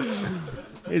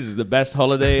 This is the best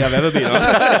holiday I've ever been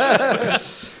on.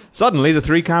 Suddenly, the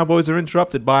three cowboys are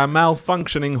interrupted by a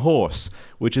malfunctioning horse,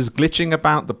 which is glitching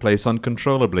about the place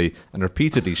uncontrollably and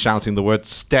repeatedly shouting the word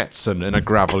Stetson in a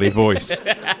gravelly voice.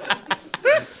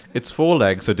 Its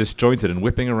forelegs are disjointed and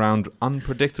whipping around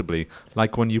unpredictably,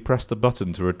 like when you press the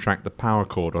button to retract the power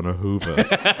cord on a Hoover.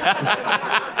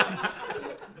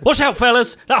 Watch out,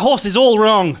 fellas. That horse is all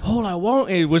wrong. All I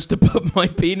wanted was to put my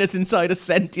penis inside a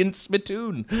sentient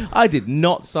spittoon. I did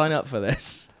not sign up for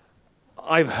this.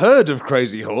 I've heard of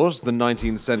Crazy Horse, the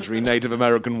 19th century Native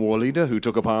American war leader who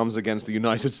took up arms against the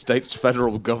United States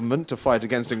federal government to fight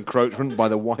against encroachment by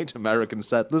the white American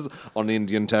settlers on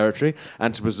Indian territory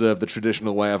and to preserve the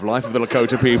traditional way of life of the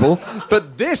Lakota people.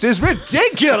 But this is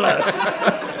ridiculous!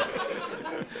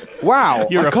 Wow,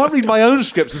 I can't read my own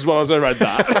scripts as well as I read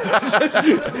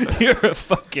that. You're a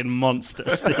fucking monster,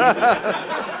 Steve.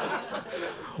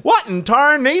 What in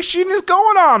tarnation is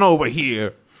going on over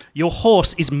here? Your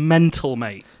horse is mental,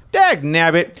 mate.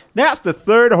 Dagnabbit, that's the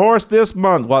third horse this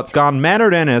month what's gone madder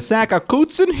than a sack of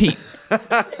coots and heat.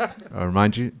 I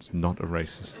remind you, it's not a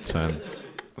racist term.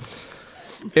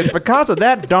 It's because of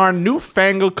that darn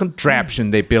newfangled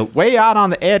contraption they built way out on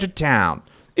the edge of town.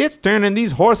 It's turning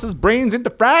these horses' brains into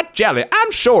fried jelly,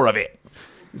 I'm sure of it.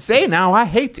 Say now, I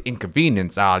hate to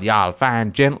inconvenience all y'all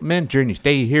fine gentlemen during your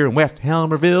stay here in West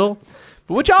Helmerville.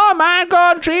 But would y'all mind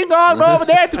going over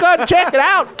there to go check it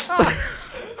out?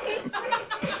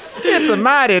 It's a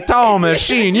mighty tall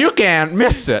machine. You can't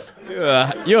miss it.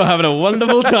 You're having a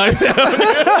wonderful time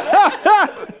now.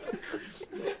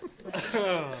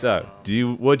 So,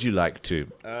 would you like to?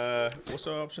 What's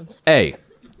our options? A.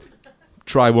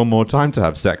 Try one more time to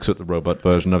have sex with the robot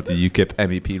version of the UKIP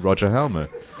MEP Roger Helmer.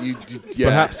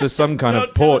 Perhaps there's some kind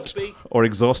of port or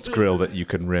exhaust grill that you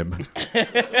can rim.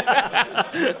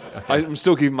 I'm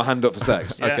still keeping my hand up for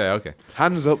sex. Yeah. Okay.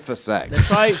 Hands up for sex.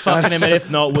 Try fucking him, and if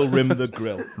not, we'll rim the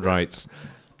grill. Right.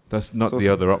 That's not the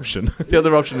other option. The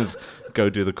other option is go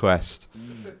do the quest.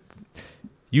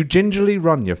 You gingerly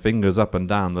run your fingers up and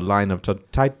down the line of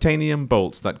titanium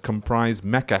bolts that comprise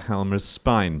Mecha Helmer's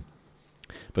spine,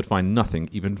 but find nothing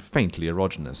even faintly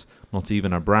erogenous, not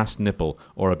even a brass nipple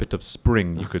or a bit of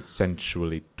spring you could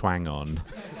sensually twang on.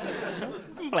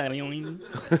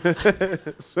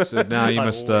 So now you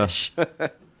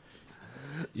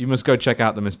must go check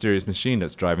out the mysterious machine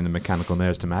that's driving the mechanical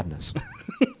mares to madness.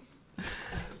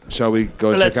 Shall we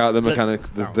go check out the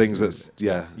things that's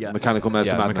mechanical mares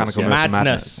to madness? Mechanical mares to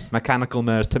madness. Mechanical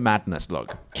mares to madness,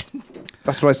 look.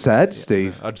 That's what I said,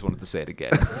 Steve. I just wanted to say it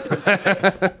again.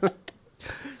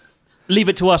 Leave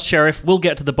it to us, Sheriff. We'll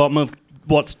get to the bottom of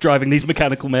what's driving these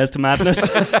mechanical mares to madness.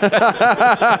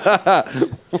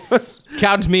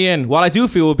 Count me in. While I do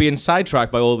feel we're being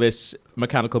sidetracked by all this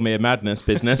mechanical mare madness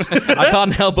business, I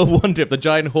can't help but wonder if the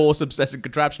giant horse-obsessive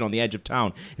contraption on the edge of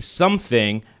town is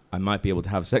something I might be able to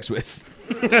have sex with.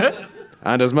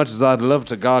 And as much as I'd love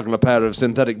to gargle a pair of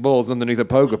synthetic balls underneath a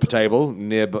poker table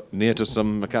near to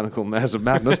some mechanical mares of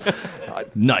madness,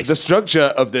 Nice. The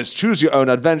structure of this choose-your-own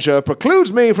adventure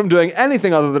precludes me from doing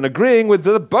anything other than agreeing with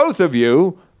the both of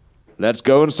you. Let's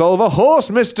go and solve a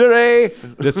horse mystery.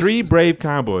 The three brave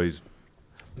cowboys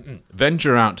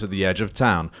venture out to the edge of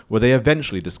town, where they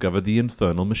eventually discover the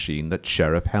infernal machine that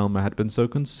Sheriff Helmer had been so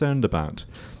concerned about.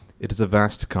 It is a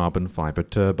vast carbon fiber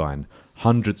turbine,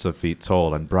 hundreds of feet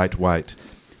tall and bright white,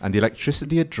 and the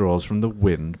electricity it draws from the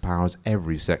wind powers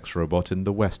every sex robot in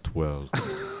the West world.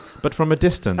 But from a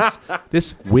distance,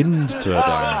 this wind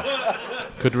turbine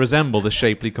could resemble the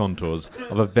shapely contours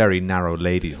of a very narrow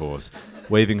lady horse,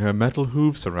 waving her metal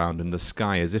hooves around in the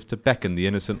sky as if to beckon the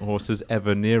innocent horses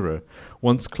ever nearer.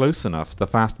 Once close enough, the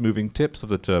fast-moving tips of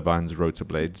the turbine's rotor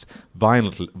blades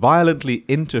violently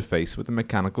interface with the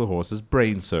mechanical horse's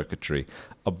brain circuitry,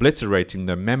 obliterating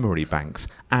their memory banks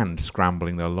and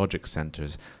scrambling their logic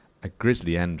centers. A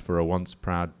grisly end for a once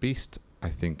proud beast, I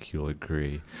think you'll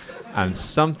agree. And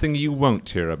something you won't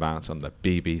hear about on the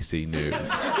BBC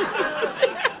News.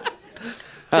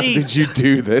 How did you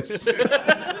do this?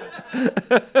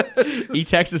 He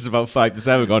texted us about 5 to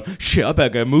 7 going, shit, I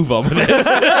better go move on with this.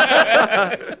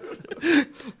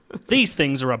 These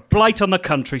things are a blight on the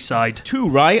countryside. Too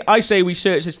right. I say we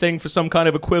search this thing for some kind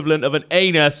of equivalent of an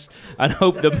anus and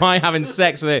hope that my having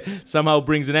sex with it somehow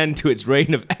brings an end to its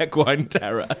reign of equine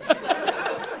terror.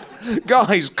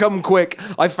 Guys, come quick.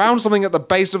 I found something at the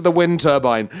base of the wind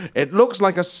turbine. It looks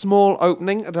like a small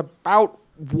opening at about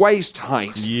waist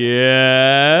height.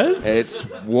 Yes. It's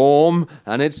warm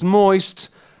and it's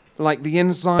moist, like the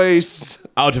inside.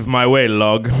 Out of my way,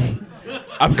 log.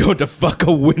 I'm going to fuck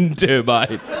a wind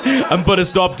turbine and put a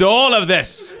stop to all of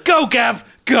this. Go, Gav,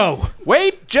 go.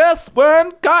 Wait just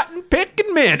one cotton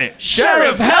picking minute.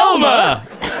 Sheriff Helmer!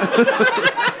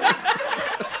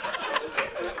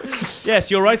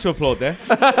 Yes, you're right to applaud there.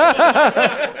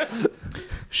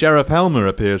 Sheriff Helmer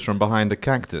appears from behind a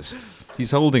cactus.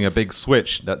 He's holding a big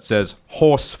switch that says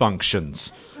horse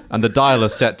functions, and the dial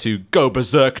is set to go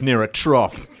berserk near a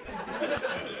trough.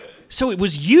 So it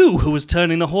was you who was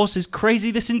turning the horses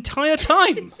crazy this entire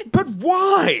time. But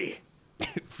why?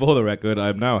 For the record,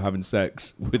 I'm now having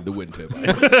sex with the wind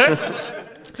turbine.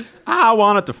 I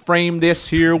wanted to frame this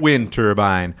here wind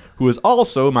turbine, who is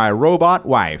also my robot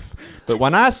wife. But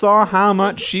when I saw how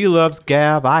much she loves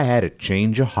Gav, I had a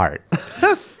change of heart.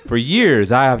 For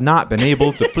years, I have not been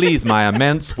able to please my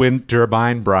immense wind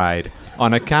turbine bride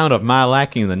on account of my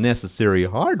lacking the necessary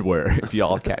hardware, if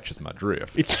y'all catches my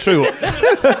drift. It's true.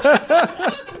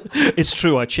 It's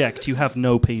true, I checked. You have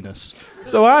no penis.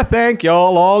 So I thank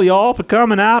all y'all for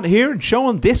coming out here and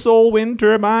showing this old wind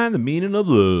turbine the meaning of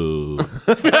love.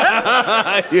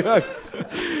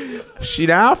 She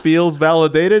now feels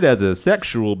validated as a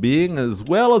sexual being as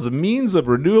well as a means of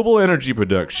renewable energy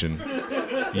production.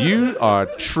 You are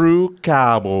true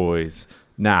cowboys.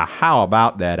 Now, how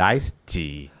about that iced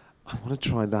tea? I want to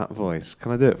try that voice.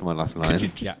 Can I do it for my last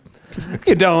line? Yeah.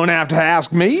 You don't have to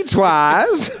ask me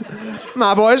twice.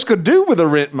 My voice could do with a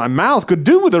rinse. My mouth could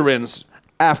do with a rinse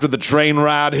after the train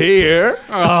ride here.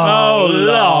 Oh,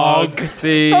 log.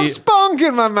 A spunk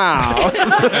in my mouth.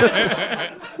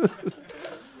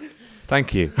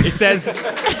 Thank you. It says...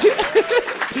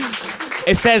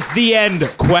 It says the end,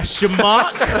 question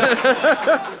mark.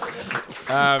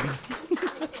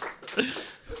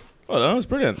 Well, that was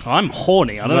brilliant. I'm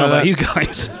horny. I don't know about you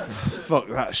guys. Fuck,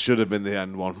 that should have been the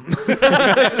end one.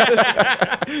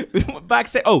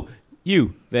 Backstage. Oh,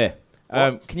 you there.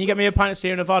 Can you get me a pint of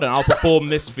Sierra Nevada? And I'll perform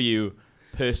this for you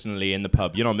personally in the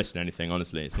pub. You're not missing anything,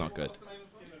 honestly. It's not good.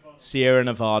 Sierra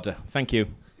Nevada. Thank you.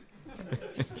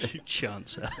 You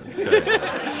chancer.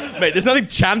 Mate, there's nothing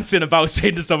chancing about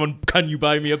saying to someone, can you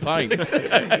buy me a pint?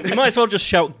 You might as well just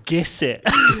shout, "Giss it."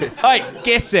 Right,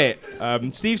 guess it.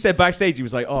 Steve said backstage, he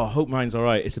was like, oh, I hope mine's all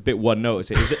right. It's a bit one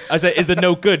note. I said, is the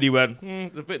note good? He went,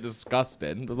 it's a bit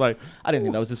disgusting. I was like, I didn't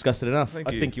think that was disgusting enough. I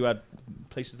think you had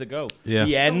places to go. Yeah.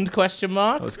 The end, question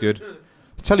mark? That was good.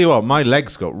 I tell you what, my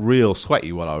legs got real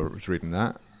sweaty while I was reading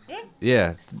that.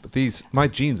 Yeah, but my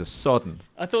jeans are sodden.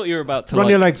 I thought you were about to Run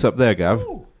your legs up there, Gav.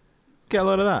 Get a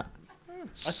load of that.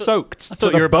 Soaked I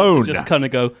thought to you were the about bone. to just kind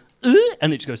of go,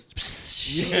 and it just goes,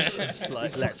 just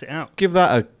like lets it out. Give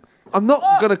that a... I'm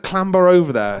not going to clamber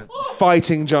over there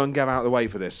fighting Joe and Gav out of the way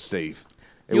for this, Steve.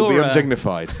 It will be You're,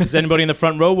 undignified. Does anybody in the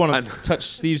front row want to touch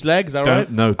Steve's leg? Is that right?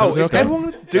 No. Oh, is okay. everyone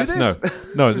going to do Yes,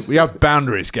 this? No, we have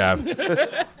boundaries, Gav.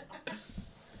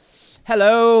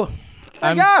 Hello.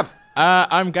 Hey, Gav!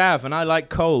 I'm Gav, and I like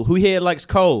coal. Who here likes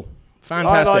coal?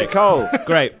 Fantastic. I like coal.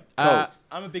 Great. Coal.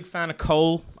 I'm a big fan of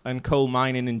coal and coal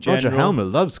mining in general. Roger Helmer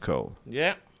loves coal.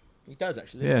 Yeah, he does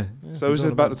actually. Yeah. So is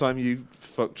it about the time you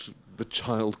fucked the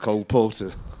child Cole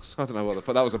Porter? I don't know what the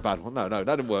fuck. That was a bad one. No, that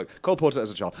didn't work. Cole Porter as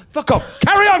a child. Fuck off.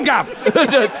 Carry on, Gav!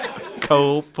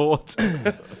 Coal Port.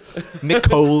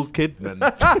 Nicole Kidman.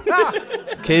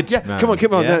 Yeah, come on.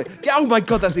 Yeah. Yeah, oh my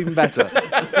God, that's even better.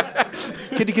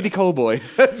 Kitty coal boy.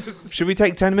 Should we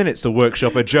take 10 minutes to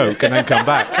workshop a joke and then come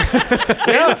back?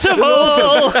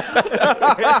 Interval!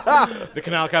 The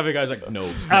Canal Cafe guy's like, no,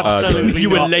 it's not. Absolutely you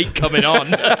were not. late coming on.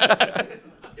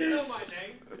 You know my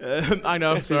name. I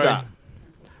know. Sorry. that?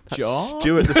 John.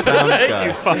 Stuart the sound You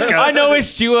guy. fucker. I know it's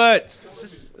Stuart.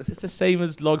 It's the same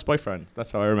as Log's boyfriend.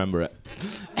 That's how I remember it.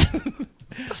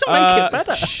 Doesn't make it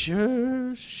better.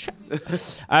 Sure.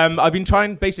 I've been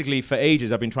trying, basically, for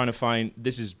ages, I've been trying to find,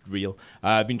 this is real,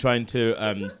 I've been trying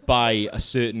to buy a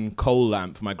certain coal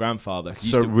lamp for my grandfather. He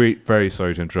So used to- very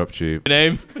sorry to interrupt you.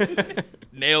 name?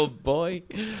 Nail boy.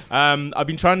 I've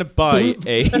been trying to buy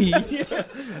a...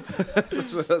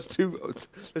 There's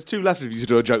two left of you to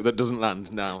do a joke that doesn't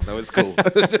land now. No, it's cool.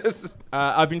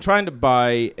 I've been trying to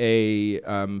buy a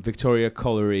Victoria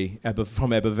Colliery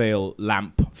from Ebervale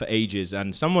lamp for ages,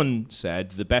 and someone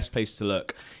said the best place to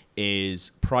look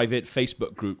is private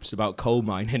Facebook groups about coal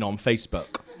mining on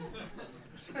Facebook.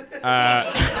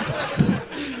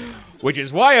 Which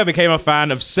is why I became a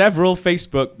fan of several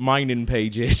Facebook mining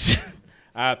pages.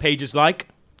 Pages like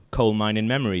Coal Mining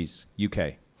Memories,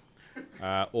 UK.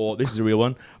 Or this is a real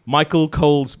one. Michael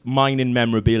Cole's Mining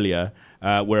Memorabilia,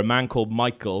 where a man called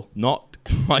Michael, not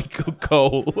Michael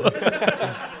Cole,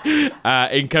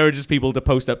 encourages people to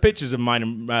post up pictures of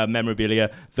mining memorabilia,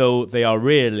 though they are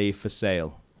rarely for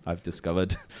sale, I've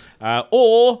discovered.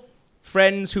 Or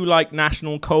friends who like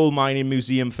National Coal Mining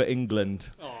Museum for England.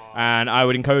 Aww. And I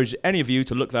would encourage any of you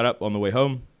to look that up on the way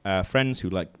home. Friends who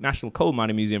like National Coal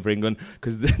Mining Museum for England,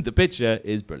 because the picture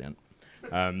is brilliant.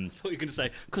 I thought you were going to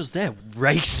say, because they're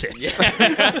racist.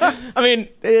 I mean,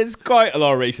 there's quite a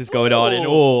lot of racism going on in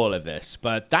all of this,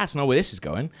 but that's not where this is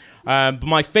going. But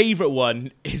my favourite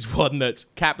one is one that's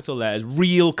capital letters,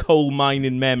 Real Coal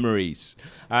Mining Memories.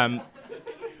 And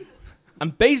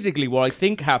basically what I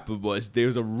think happened was there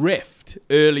was a rift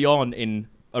early on in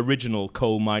original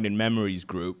Coal Mining Memories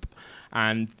group,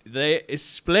 and they is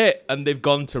split and they've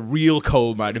gone to Real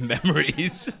Coal Mining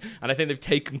Memories, and I think they've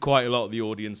taken quite a lot of the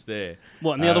audience there.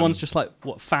 What, and the other one's just like,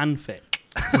 what, fanfic?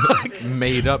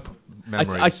 Made up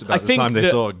memories I about the think time they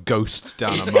saw a ghost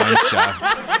down a mine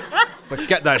shaft. It's like,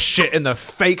 get that shit in the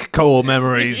fake coal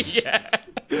memories. Yeah.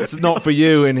 It's not for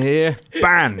you in here.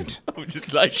 Banned. I'm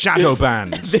just like, Shadow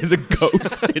banned. there's a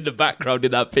ghost in the background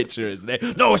in that picture, isn't there?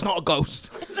 No, it's not a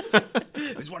ghost.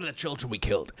 It's one of the children we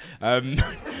killed.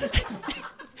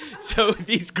 So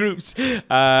these groups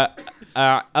are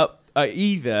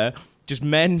either just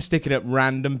men sticking up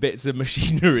random bits of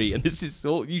machinery, and this is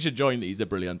all, you should join these, they're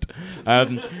brilliant.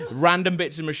 Random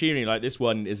bits of machinery, like this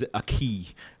one is a key,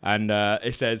 and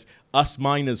it says, "Us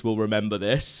miners will remember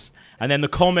this." And then the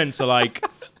comments are like,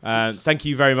 thank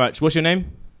you very much. What's your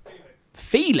name?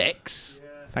 Felix? Yeah.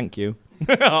 Thank you.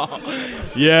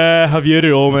 Yeah, have you heard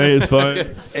it all, mate? It's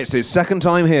fine. It's his second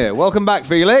time here. Welcome back,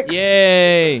 Felix.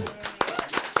 Yay.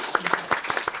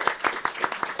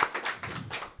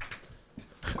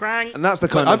 Krang. And that's the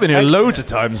kind I've of been here loads of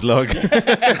times, Lug.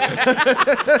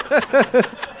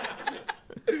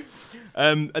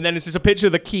 And then it's just a picture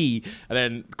of the key, and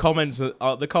then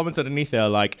the comments underneath there are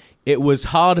like, it was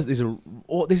hard as this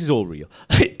is all real.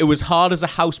 It was hard as a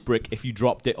house brick if you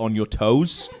dropped it on your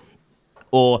toes.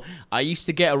 Or, I used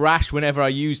to get a rash whenever I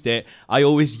used it. I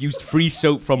always used free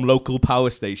soap from local power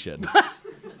station.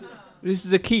 This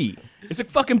is a key. It's a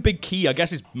fucking big key. I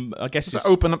guess it's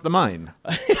Open up the mine.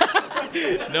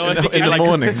 No, I think in the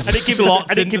mornings. And it gives, slots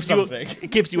and it into gives you something.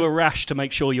 it gives you a rash to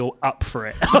make sure you're up for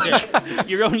it.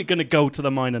 You're only going to go to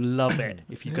the mine and love it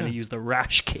if you're going to use the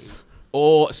rash key.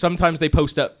 Or sometimes they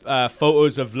post up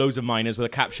photos of loads of miners with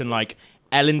a caption like,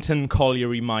 Ellington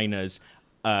Colliery miners,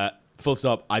 full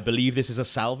stop, I believe this is a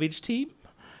salvage team.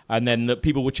 And then the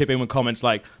people would chip in with comments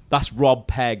like, that's Rob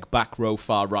Pegg, back row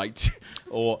far right.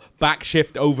 Or back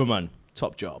shift overman,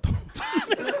 top job.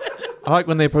 I like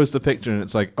when they post a picture and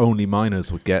it's like, only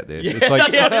miners would get this. Yeah, it's like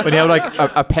when you have like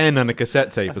a pen and a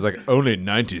cassette tape, it's like, only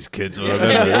 90s kids will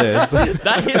remember this.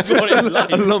 That is what it's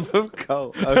like. A lump of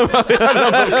coal.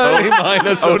 Only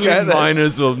miners will Only get it.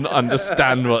 miners will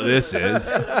understand what this is.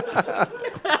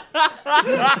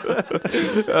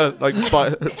 Like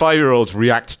 5-year-olds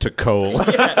react to coal.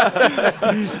 Do you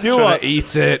know Trying what? to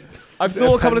eat it. I've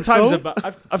thought a couple of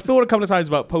times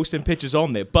about posting pictures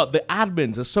on there, but the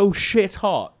admins are so shit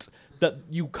hot that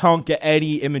you can't get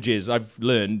any images, I've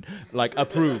learned, like,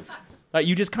 approved. Like,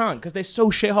 you just can't, because they're so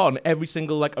shit hot on every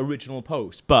single, like, original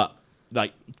post. But,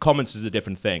 like, comments is a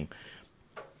different thing.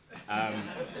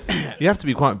 You have to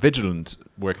be quite vigilant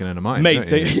working in a mine, Mate,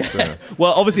 don't you? So-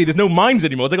 well, obviously, there's no mines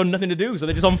anymore. They've got nothing to do, so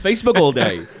they're just on Facebook all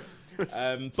day.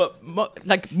 But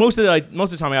most of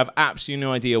the time, I have absolutely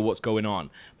no idea what's going on.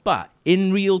 But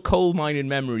in Real Coal Mining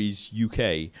Memories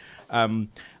UK,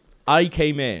 I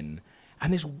came in,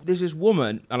 and there's this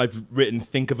woman, and I've written,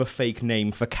 think of a fake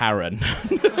name for Karen.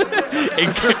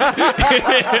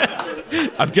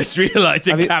 I've just realised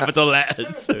in capital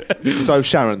letters. So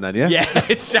Sharon then, yeah? Yeah,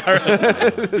 it's Sharon.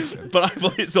 But I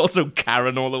thought it's also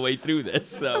Karen all the way through this.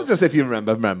 So. Just if you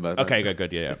remember. Okay,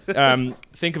 good, yeah.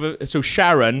 Think of so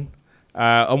Sharon,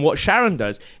 and what Sharon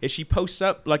does is she posts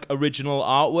up like original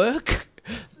artwork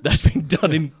that's been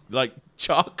done in like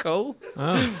charcoal.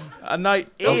 Oh. And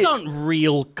Those aren't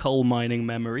real coal mining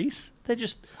memories. They're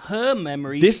just her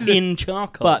memories in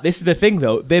charcoal. But this is the thing,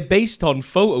 though. They're based on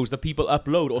photos that people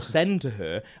upload or send to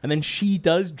her, and then she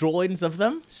does drawings of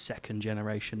them. Second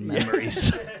generation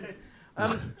memories.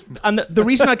 And the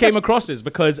reason I came across this is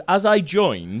because as I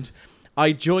joined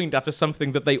after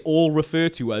something that they all refer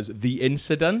to as the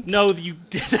incident. No, you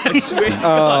didn't.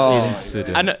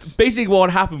 Incident. And basically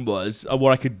what happened was, or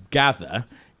what I could gather,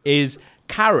 is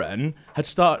Sharon had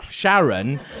started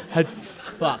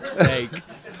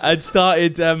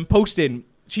posting.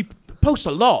 She posts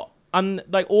a lot. and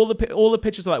like all the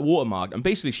pictures are like watermarked, and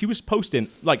basically she was posting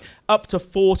like up to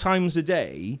 4 times a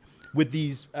day with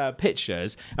these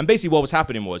pictures, and basically what was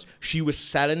happening was she was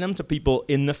selling them to people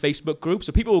in the Facebook group,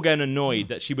 so people were getting annoyed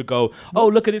that she would go, "Oh,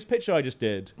 look at this picture I just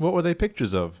did." What were they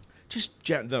pictures of?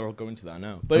 They'll go into that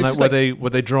now. But And it's like, just were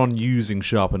they drawn using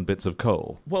sharpened bits of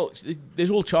coal? well, there's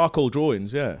all charcoal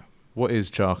drawings, yeah. What is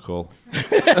charcoal?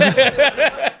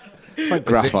 It's like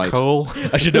graphite. Is it coal?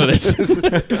 I should know this.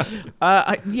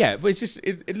 Yeah, but it's just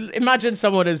imagine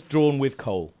someone has drawn with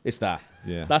coal. It's that.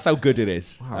 Yeah. That's how good it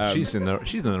is. Wow, she's in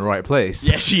the right place.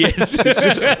 Yeah, she is.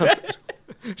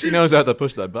 She knows how to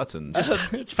push that button.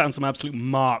 Just found some absolute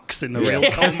marks in the real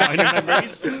coal mining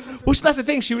memories. Well, that's the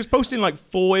thing. She was posting like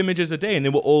 4 images a day, and they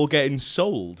were all getting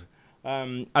sold.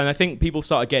 And I think people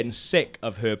started getting sick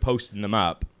of her posting them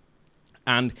up.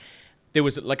 And there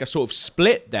was like a sort of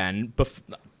split then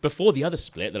before the other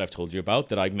split that I've told you about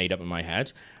that I made up in my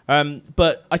head.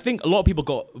 But I think a lot of people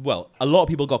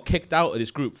got kicked out of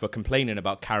this group for complaining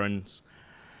about Karen's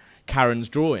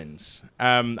drawings.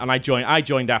 And I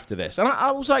joined after this. And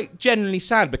I was like genuinely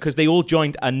sad because they all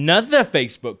joined another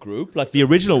Facebook group, like the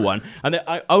original one. And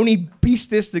I only pieced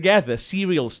this together,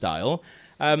 serial style.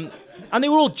 And they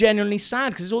were all genuinely sad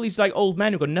because there's all these like old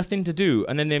men who've got nothing to do,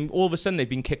 and then all of a sudden they've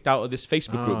been kicked out of this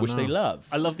Facebook group, which they love.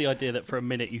 I love the idea that for a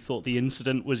minute you thought the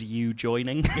incident was you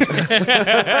joining.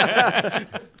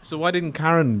 So why didn't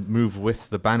Karen move with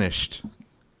the banished?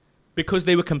 Because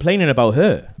they were complaining about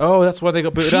her. Oh, that's why they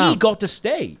got booted out. She got to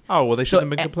stay. Oh, well, they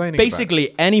shouldn't have been complaining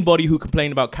Basically, anybody who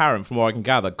complained about Karen, from what I can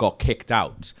gather, got kicked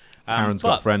out. Karen's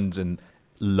got friends in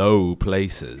low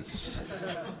places,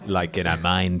 like in a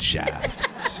mine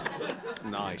shaft.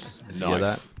 Nice. Did you hear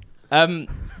that?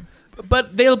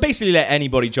 But they'll basically let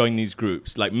anybody join these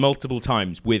groups, like multiple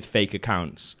times with fake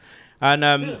accounts. And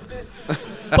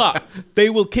but they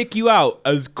will kick you out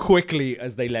as quickly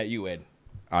as they let you in.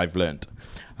 I've learnt.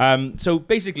 So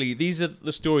basically, these are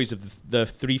the stories of the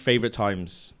 3 favorite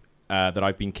times that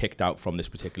I've been kicked out from this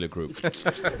particular group.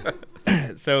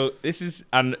 So this is,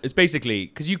 and it's basically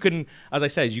because you can, as I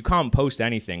said, you can't post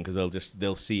anything because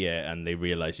they'll see it and they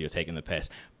realize you're taking the piss.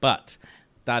 But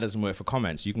that doesn't work for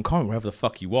comments. You can comment wherever the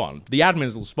fuck you want. The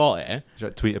admins will spot it. Should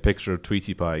I tweet a picture of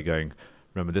Tweety Pie going,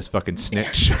 "Remember this fucking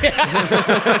snitch"?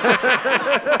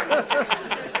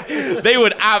 They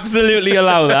would absolutely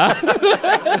allow that.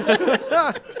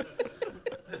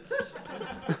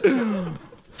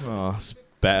 Oh, it's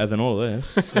better than all this.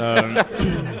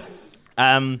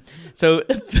 So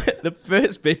the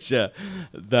first picture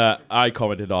that I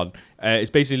commented on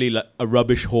is basically like a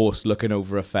rubbish horse looking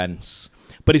over a fence.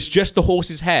 But it's just the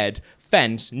horse's head,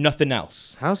 fence, nothing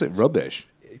else. How's it rubbish?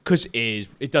 Because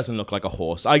it doesn't look like a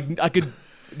horse. I could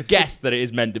guess that it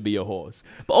is meant to be a horse.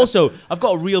 But also, I've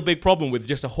got a real big problem with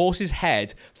just a horse's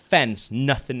head, fence,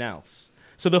 nothing else.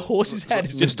 So the horse's head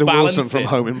is just Mr. balancing. Wilson from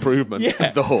Home Improvement. Yeah.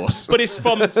 The horse. But it's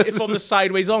from the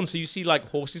sideways on, so you see like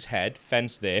horse's head,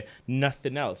 fence there,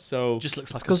 nothing else. So Just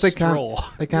looks like a Because they straw.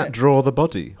 can't draw the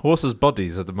body. Horses'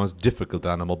 bodies are the most difficult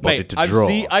animal body mate, to draw.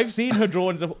 I've seen her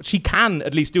drawings. She can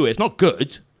at least do it. It's not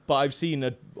good, but I've seen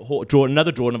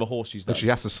another drawing of a horse she's done. But she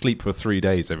has to sleep for 3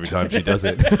 days every time she does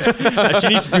it. And she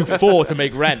needs to do 4 to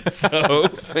make rent. So,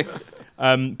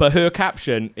 but her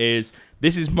caption is,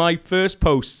 "This is my first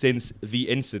post since the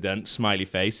incident," smiley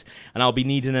face, "and I'll be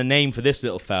needing a name for this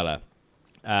little fella.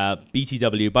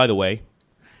 BTW, by the way,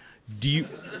 do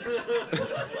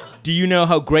you know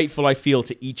how grateful I feel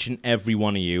to each and every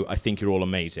one of you? I think you're all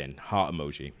amazing." Heart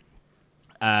emoji.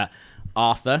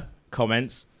 Arthur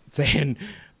comments saying,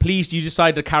 "Pleased you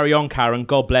decided to carry on, Karen.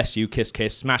 God bless you. Kiss,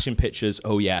 kiss. Smashing pictures.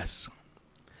 Oh, yes."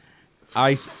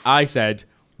 I said,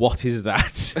 "What is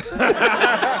that?"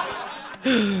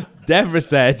 Deborah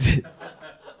said,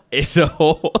 "It's a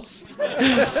horse."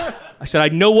 I said, "I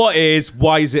know what it is.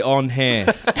 Why is it on here?"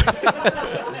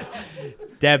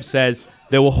 Deb says,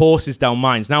 "There were horses down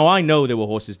mines." Now, I know there were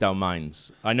horses down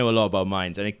mines. I know a lot about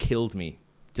mines, and it killed me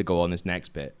to go on this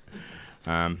next bit.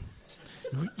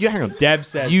 You hang on. Deb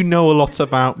says, You know a lot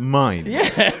about mines.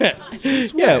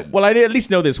 yeah, well, I at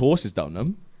least know there's horses down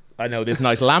them. I know there's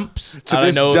nice lamps. To and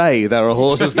this I know day, there are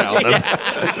horses down them.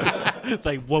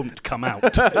 They won't come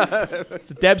out.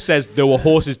 So Deb says there were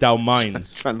horses down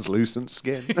mines. Translucent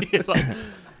skin.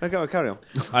 Okay, carry on.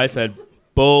 I said,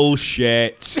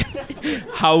 "Bullshit.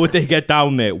 How would they get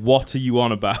down there? What are you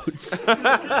on about?"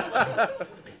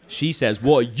 She says,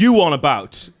 "What are you on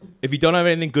about? If you don't have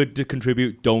anything good to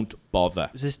contribute, don't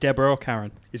bother." Is this Deborah or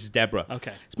Karen? This is Deborah.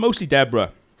 Okay. It's mostly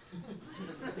Deborah.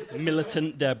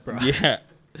 Militant Deborah. Yeah.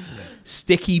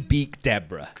 Sticky beak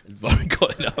Deborah is what I call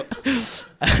it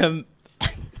now.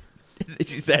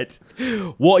 She said,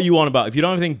 what are you on about? If you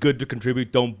don't have anything good to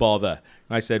contribute, don't bother.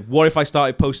 And I said, what if I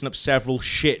started posting up several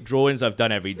shit drawings I've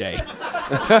done every day?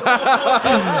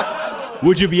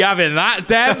 Would you be having that,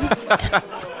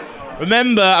 Deb?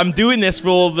 Remember, I'm doing this for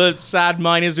all the sad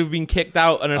miners who've been kicked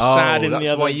out and are sad in the other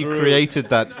that's why you group. created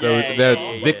that.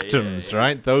 They're victims,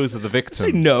 right? Those are the victims.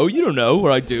 Say no, you don't know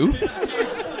what I do.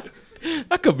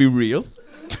 That could be real.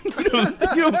 You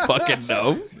don't fucking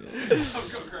know.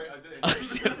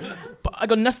 But I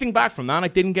got nothing back from that, and I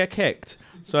didn't get kicked.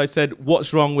 So I said,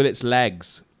 what's wrong with its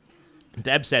legs?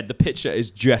 Deb said, the picture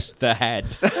is just the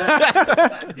head.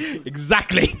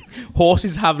 Exactly.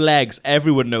 Horses have legs.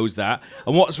 Everyone knows that.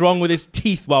 And what's wrong with his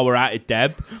teeth while we're at it,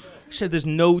 Deb? She said, there's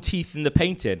no teeth in the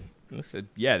painting. And I said,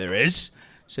 yeah, there is.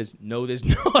 She says, no, there's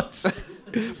not.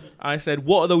 I said,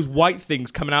 what are those white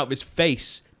things coming out of his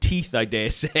face? Teeth, I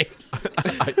dare say.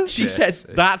 She says,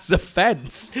 that's a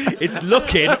fence. It's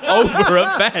looking over a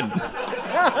fence.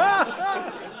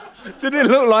 Did it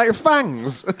look like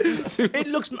fangs? It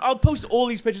looks. I'll post all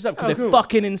these pictures up because they're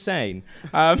fucking insane.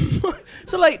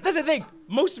 So, like, that's the thing.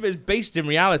 Most of it is based in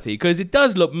reality because it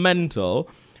does look mental.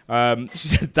 She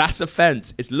said, that's a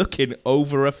fence. It's looking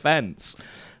over a fence.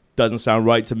 Doesn't sound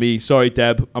right to me. Sorry,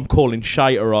 Deb. I'm calling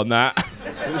shiter on that.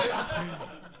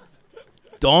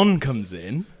 Don comes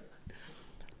in.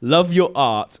 Love your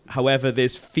art. However,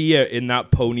 there's fear in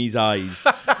that pony's eyes.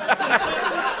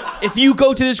 If you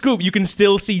go to this group, you can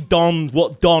still see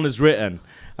what Don has written.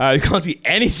 You can't see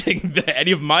anything that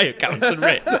any of my accounts have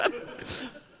written.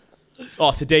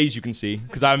 Oh, today's you can see,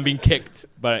 because I haven't been kicked,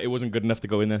 but it wasn't good enough to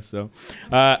go in there. So,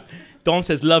 Don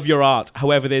says, love your art.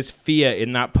 However, there's fear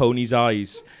in that pony's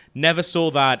eyes. Never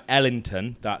saw that at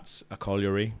Ellington. That's a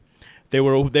colliery. They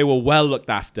were well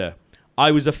looked after. I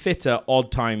was a fitter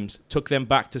odd times. Took them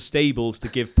back to stables to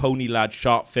give pony lad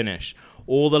sharp finish.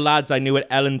 All the lads I knew at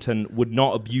Ellington would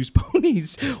not abuse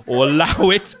ponies or allow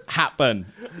it happen.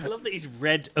 I love that he's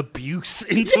read abuse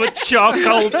into a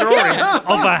charcoal drawing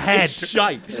of a head. It's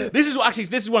shite. This is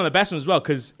one of the best ones as well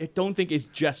because I don't think it's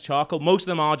just charcoal. Most of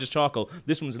them are just charcoal.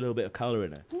 This one's a little bit of colour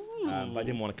in it. But I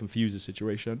didn't want to confuse the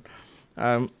situation.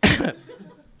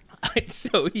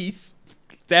 So he's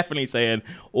definitely saying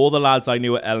all the lads I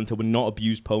knew at Ellington would not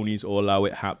abuse ponies or allow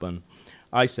it happen.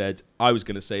 I said I was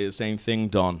going to say the same thing,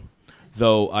 Don.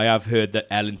 Though I have heard that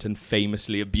Ellington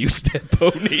famously abused their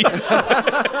ponies.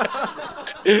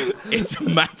 It's a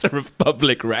matter of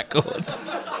public record.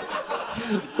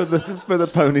 But the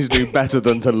ponies do better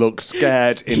than to look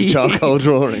scared in charcoal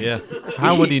drawings. Yeah.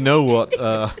 How would he know what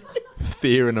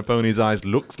fear in a pony's eyes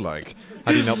looks like?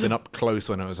 Had he not been up close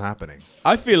when it was happening?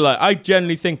 I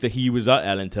genuinely think that he was at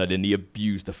Ellington and he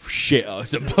abused the shit out of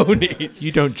some ponies.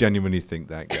 You don't genuinely think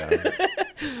that, Gary.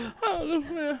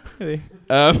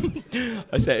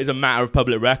 I said, it's a matter of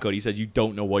public record. He said, you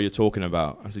don't know what you're talking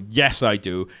about. I said, yes, I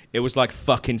do. It was like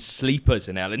fucking sleepers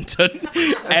in Ellington.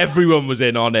 Everyone was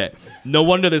in on it. No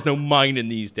wonder there's no mining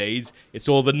these days. It's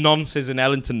all the nonsense in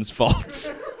Ellington's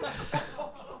faults.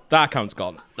 That account's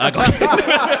gone.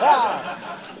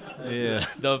 Yeah.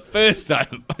 The first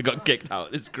time I got kicked out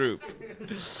of this group.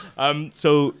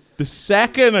 So the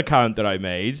second account that I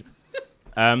made...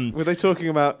 were they talking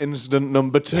about incident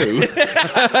number 2?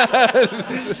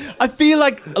 I feel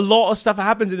like a lot of stuff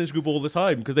happens in this group all the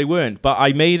time because they weren't. But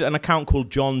I made an account called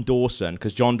John Dawson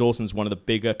because John Dawson's one of the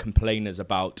bigger complainers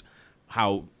about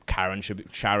how Sharon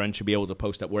should be able to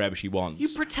post up wherever she wants. You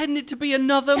pretended to be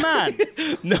another man.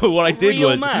 No, what I did Real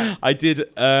was man. I did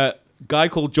a guy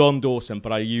called John Dawson,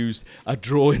 but I used a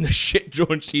drawing, the shit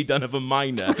drawing she done of a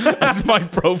miner as my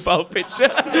profile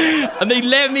picture, and they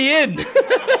let me in.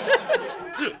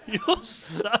 You're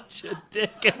such a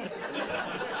dickhead.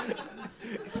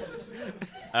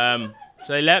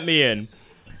 So they let me in,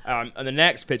 and the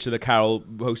next picture that Carol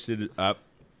posted up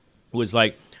was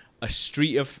like a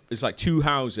street of, it's like 2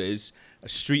 houses, a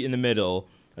street in the middle.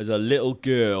 There's a little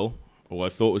girl, or I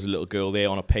thought it was a little girl there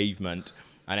on a pavement,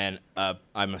 and then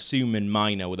I'm assuming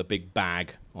miner with a big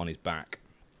bag on his back.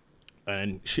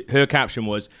 And her caption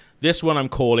was, "This one I'm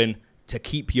calling to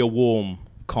keep you warm,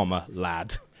 comma,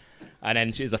 lad." And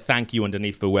then there's a thank you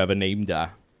underneath for whoever named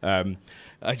her.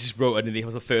 I just wrote underneath, it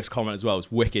was the first comment as well, it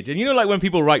was wicked. And you know, like when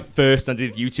people write first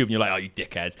underneath YouTube and you're like, oh, you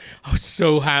dickheads. I was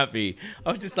so happy. I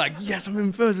was just like, yes, I'm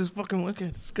in first, it's fucking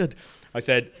wicked, it's good. I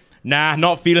said, nah,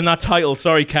 not feeling that title,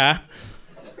 sorry, Car.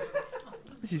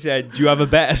 She said, do you have a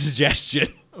better suggestion?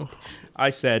 I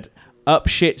said, up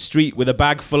shit street with a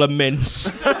bag full of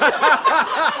mints.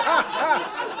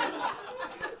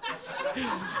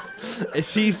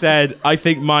 She said, I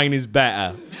think mine is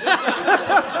better.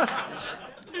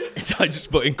 So I just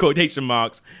put in quotation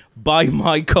marks, buy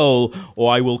my coal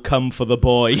or I will come for the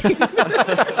boy.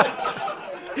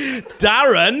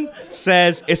 Darren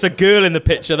says it's a girl in the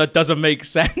picture. That doesn't make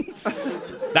sense.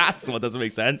 That's what doesn't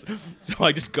make sense. So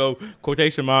I just go,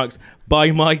 quotation marks,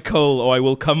 buy my coal or I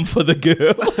will come for the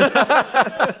girl.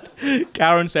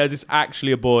 Karen says it's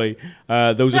actually a boy.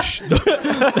 Those are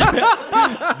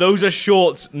those are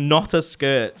shorts, not a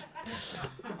skirt.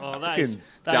 Oh,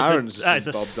 Darren's that is just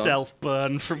a been bobbed on.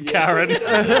 self-burn from Karen.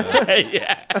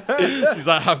 Yeah. She's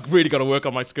like, I've really got to work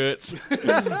on my skirts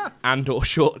and or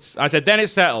shorts. I said, then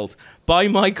it's settled. Buy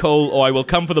my coal or I will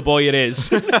come for the boy it is.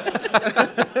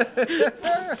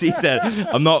 She said,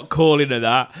 I'm not calling her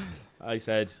that. I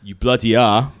said, you bloody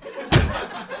are.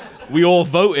 We all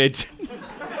voted.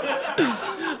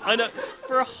 I know.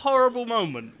 For a horrible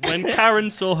moment, when Karen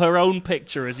saw her own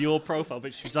picture as your profile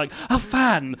picture, she's like, a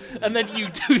fan, and then you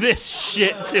do this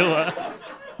shit to her.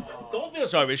 Don't feel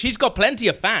sorry for her. She's got plenty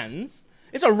of fans.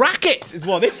 It's a racket, is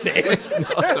what this is.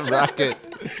 Not a racket.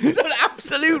 It's an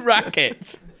absolute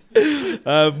racket.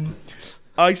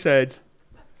 I said,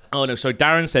 oh no, so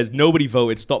Darren says, nobody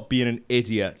voted, stop being an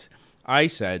idiot. I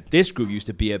said, this group used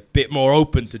to be a bit more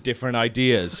open to different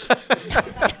ideas.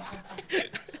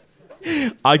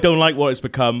 I don't like what it's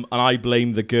become, and I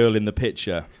blame the girl in the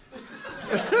picture.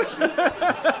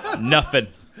 Nothing.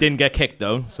 Didn't get kicked,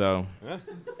 though, so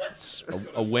it's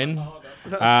a win.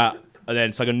 And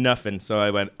then, so I go, nothing. So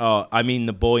I went, oh, I mean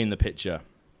the boy in the picture.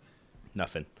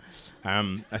 Nothing.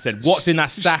 I said, what's in that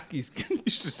sack? You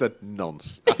should have said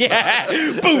nonce. Yeah.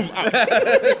 Boom.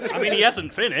 I mean, he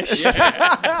hasn't finished.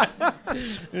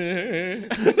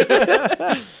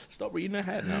 Stop reading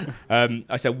ahead now.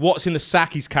 I said, what's in the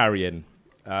sack he's carrying?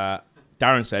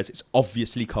 Darren says, it's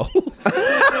obviously coal.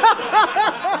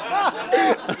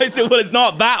 I said, well, it's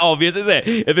not that obvious, is it?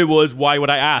 If it was, why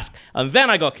would I ask? And then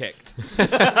I got kicked.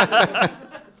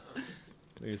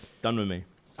 It's done with me.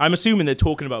 I'm assuming they're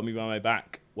talking about me behind my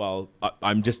back while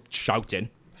I'm just shouting.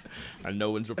 And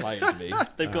no one's replying to me.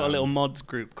 They've got a little mods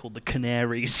group called the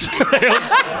Canaries.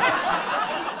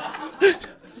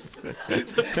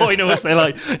 The point at which they're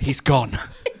like, he's gone.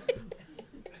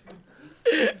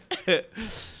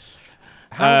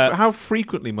 How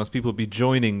frequently must people be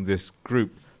joining this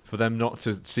group for them not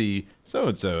to see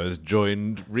so-and-so has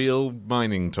joined Real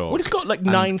Mining Talk? Well, it's got like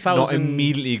and 9,000... Not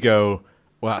immediately go,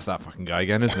 well, that's that fucking guy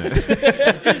again, isn't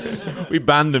it? We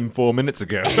banned him 4 minutes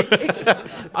ago.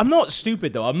 I'm not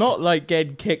stupid, though. I'm not, like,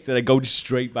 getting kicked and I go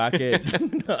straight back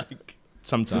in. Like,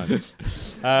 sometimes.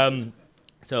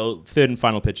 So, third and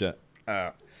final picture.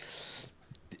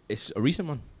 It's a recent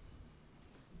one.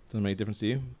 Doesn't make a difference to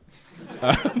you.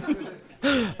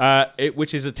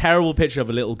 Which is a terrible picture of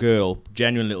a little girl,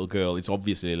 genuine little girl. It's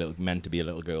obviously meant to be a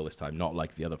little girl this time, not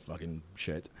like the other fucking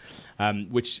shit. And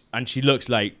she looks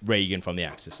like Reagan from The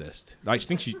Exorcist. I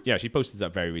think she posted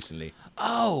that very recently.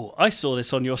 Oh, I saw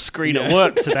this on your screen at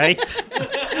work today.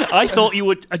 I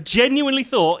genuinely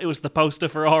thought it was the poster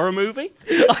for a horror movie.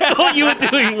 I thought you were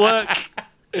doing work.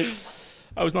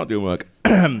 I was not doing work.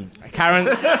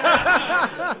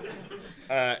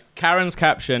 Karen's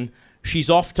caption, she's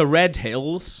off to Red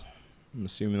Hills. I'm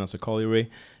assuming that's a colliery.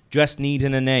 Just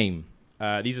needing a name.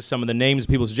 These are some of the names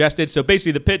people suggested. So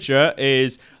basically the picture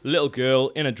is a little girl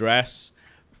in a dress.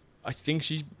 I think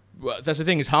that's the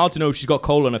thing. It's hard to know if she's got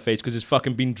coal on her face because it's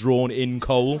fucking been drawn in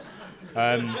coal.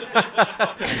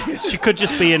 She could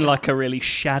just be in like a really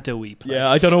shadowy place. Yeah,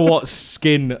 I don't know what's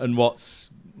skin and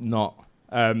what's not.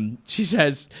 She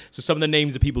says, so some of the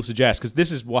names that people suggest, because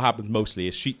this is what happens mostly,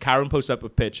 is Karen posts up a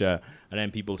picture and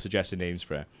then people suggest the names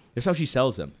for her. That's how she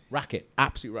sells them. Racket.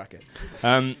 Absolute racket.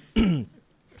 Some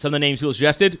of the names people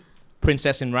suggested,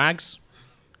 Princess in Rags,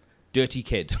 Dirty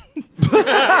Kid.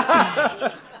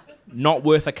 Not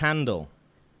Worth a Candle.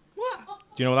 What?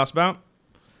 Do you know what that's about?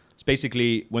 It's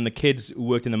basically when the kids who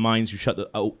worked in the mines who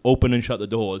open and shut the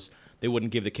doors, they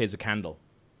wouldn't give the kids a candle.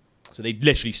 So they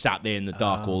literally sat there in the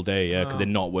dark all day, because they're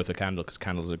not worth a candle, because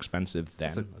candles are expensive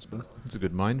then. That's a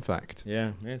good mind fact.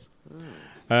 Yeah, it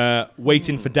is.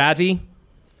 Waiting for Daddy.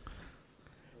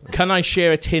 Can I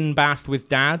share a tin bath with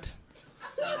Dad?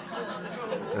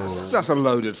 That's a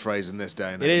loaded phrase in this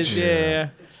day and age. It is,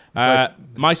 yeah.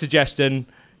 My suggestion,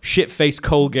 shit-faced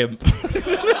coal gimp.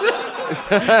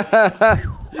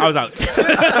 I was out.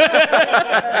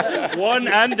 One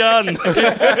and done.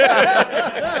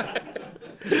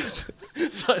 It's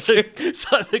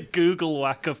like the Google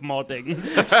whack of modding.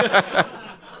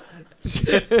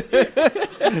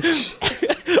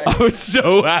 I was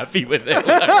so happy with it.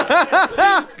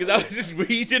 Because I was just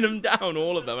reading them down,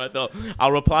 all of them. I thought,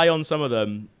 I'll reply on some of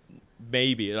them,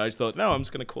 maybe. And I just thought, no, I'm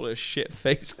just going to call it a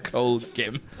shit-faced cold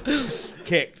gimp.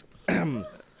 Kicked.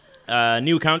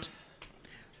 New account.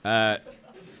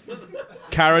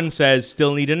 Karen says,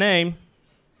 still need a name.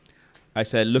 I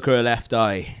said, look at her left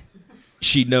eye.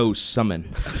 She knows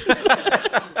something.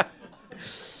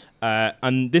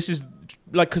 And this is,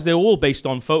 like, because they're all based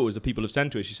on photos that people have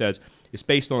sent to her. She said, it's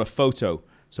based on a photo,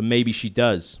 so maybe she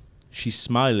does. She's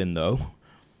smiling, though.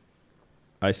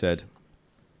 I said,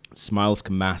 smiles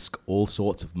can mask all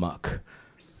sorts of muck.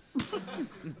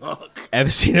 Ever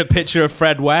seen a picture of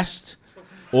Fred West?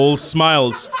 All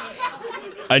smiles.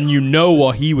 And you know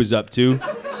what he was up to.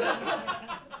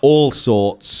 All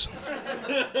sorts.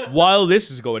 While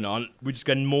this is going on, we're just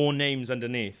getting more names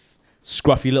underneath.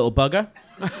 Scruffy little bugger.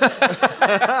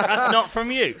 That's not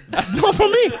from you. That's not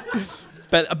from me.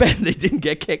 But I bet they didn't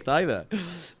get kicked either.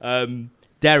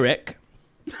 Derek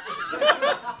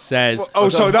says... Oh,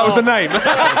 sorry, that was the name. I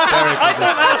thought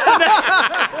that was the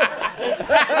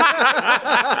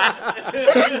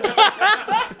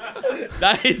name.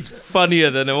 That is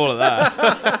funnier than all of that.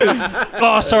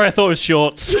 Oh, sorry, I thought it was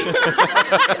shorts.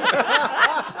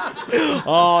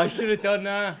 Oh, I should have done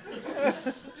that.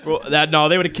 Bro, no,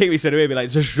 they would have kicked me straight away. Be like,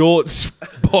 "It's a shorts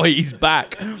boy, he's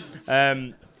back."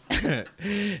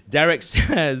 Derek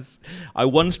says, "I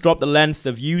once dropped the length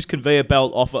of used conveyor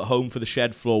belt off at home for the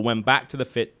shed floor. Went back to the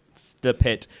pit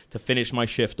to finish my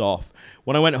shift off.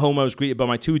 When I went home, I was greeted by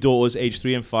my 2 daughters, aged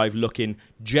 3 and 5, looking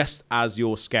just as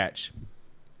your sketch.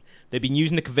 They've been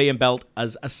using the conveyor belt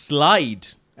as a slide! !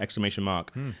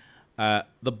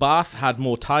 The bath had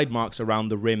more tide marks around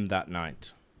the rim that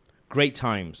night. Great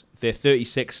times. They're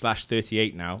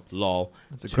 36/38 now. Lol.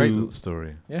 That's a great little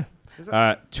story. Yeah.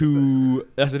 That's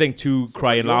the thing. 2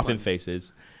 crying, laughing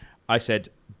faces. I said,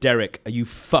 Derek, are you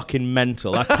fucking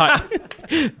mental?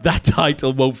 That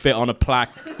title won't fit on a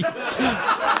plaque.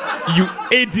 You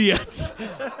idiot.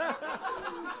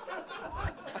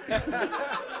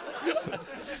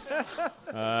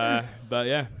 But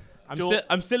yeah.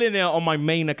 I'm still in there on my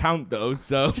main account though,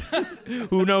 so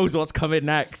who knows what's coming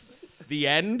next? The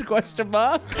end? ?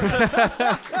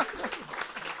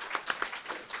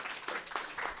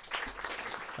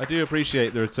 I do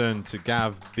appreciate the return to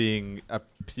Gav being a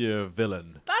pure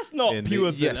villain. That's not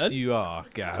pure villain. Yes, you are,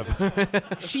 Gav.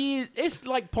 It's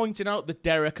like pointing out that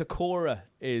Derek Akora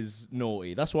is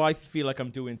naughty. That's what I feel like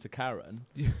I'm doing to Karen.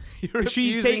 You're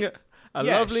accusing a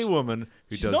lovely woman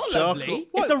who she's does not chocolate. Lovely.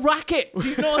 It's a racket. Do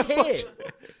you not hear?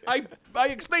 I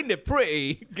explained it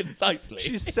pretty concisely.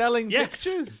 She's selling Yes,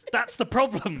 pictures. that's the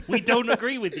problem. We don't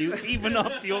agree with you, even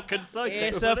after your concise It's a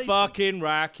explanation. fucking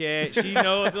racket. She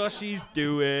knows what she's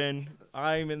doing.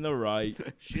 I'm in the right.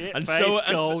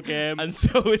 Shit-faced goal game. And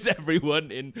so is everyone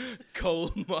in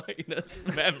Coal Miners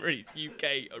Memories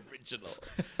UK original.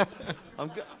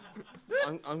 I'm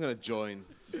going to join.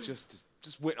 Just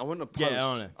wait. I want to post. Get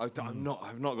on it. I've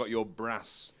not got your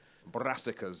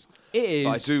brassicas. It is.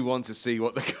 But I do want to see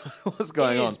what's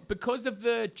going on. Because of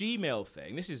the Gmail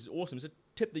thing. This is awesome. It's a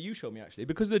tip that you showed me actually.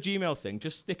 Because of the Gmail thing,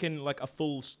 just sticking like a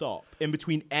full stop in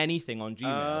between anything on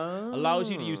Gmail allows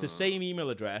you to use the same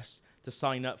email address to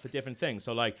sign up for different things.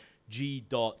 So like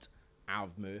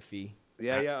g.avmurphy.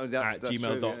 That's at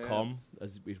gmail.com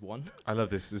is one. I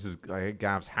love this. This is like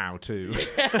Gav's how-to.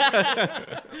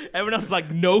 Everyone else is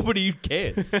like, nobody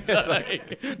cares.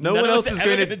 No one else is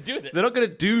going to do this. They're not going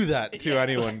to do that to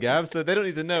anyone, Gav, so they don't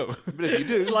need to know. But if you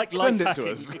do, It's like send life it to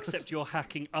hacking, us. except you're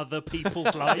hacking other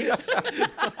people's lives.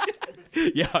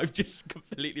 Yeah, I've just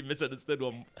completely misunderstood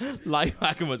what life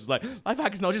hacking was. It's like, life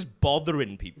hacking's not just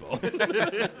bothering people.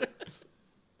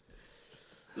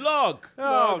 Log.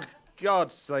 Oh,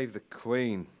 God save the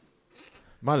Queen.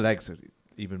 My legs are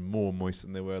even more moist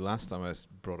than they were last time I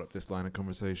brought up this line of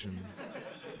conversation.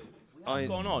 What's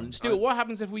going on? Stuart, what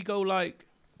happens if we go like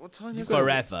What time is it?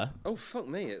 forever? Oh, fuck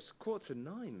me. It's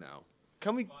 8:45 now.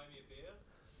 Can we... Buy me a beer?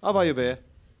 I'll buy you a beer.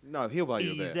 No, he'll buy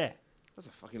you a beer. Easy. That's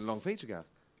a fucking long feature, Gav.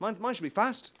 Mine should be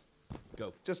fast.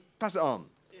 Go. Just pass it on.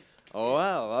 Oh,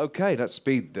 well, okay. Let's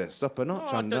speed this up a notch.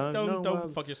 Oh, I know,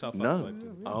 don't fuck yourself up. No.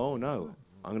 Oh, no.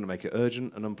 I'm going to make it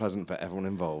urgent and unpleasant for everyone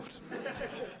involved.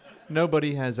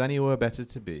 Nobody has anywhere better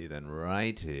to be than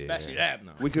right here. Especially them.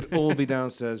 No. We could all be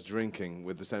downstairs drinking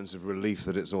with the sense of relief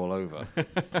that it's all over.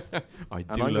 I And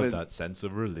do I'm love gonna- that sense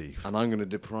of relief. And I'm going to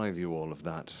deprive you all of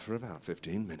that for about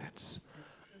 15 minutes.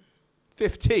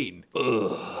 15.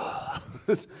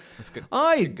 Let's get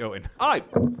going.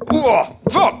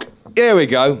 Fuck! Here we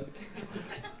go.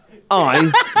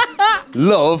 I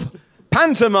love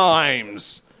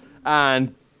pantomimes.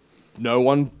 And no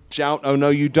one shout, oh no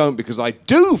you don't, because I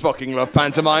do fucking love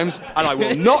pantomimes, and I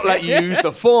will not let you use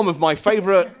the form of my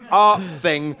favourite art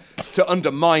thing to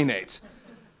undermine it.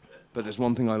 But there's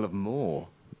one thing I love more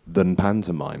than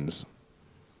pantomimes.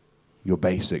 your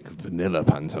basic vanilla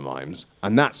pantomimes,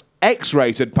 and that's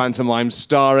X-rated pantomimes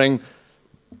starring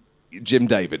Jim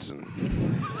Davidson.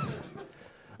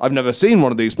 I've never seen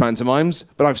one of these pantomimes,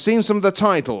 but I've seen some of the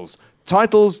titles.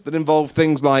 Titles that involve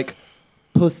things like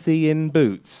Pussy in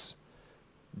Boots,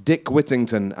 Dick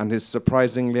Whittington and his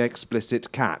surprisingly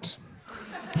explicit cat,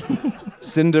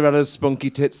 Cinderella's spunky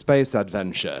tit space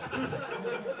adventure,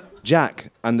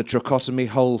 Jack and the tracheotomy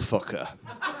hole fucker,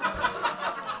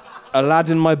 a lad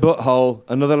in my butthole,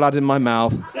 another lad in my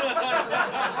mouth,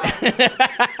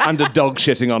 and a dog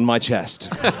shitting on my chest.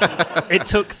 It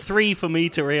took 3 for me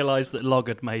to realise that Log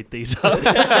had made these up.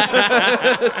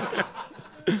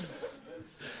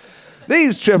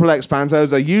 These XXX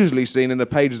pantos are usually seen in the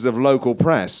pages of local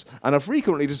press and are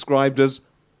frequently described as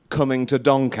coming to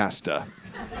Doncaster.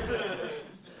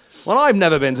 Well, I've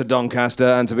never been to Doncaster,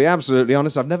 and to be absolutely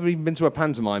honest, I've never even been to a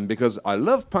pantomime because I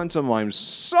love pantomimes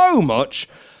so much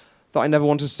that I never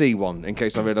want to see one in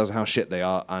case I realise how shit they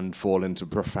are and fall into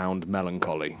profound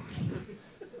melancholy.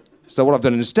 So what I've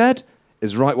done instead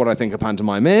is write what I think a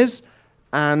pantomime is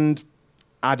and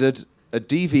added a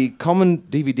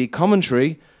DVD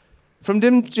commentary from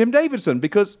Jim Davidson,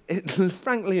 because it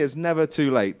frankly is never too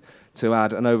late to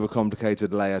add an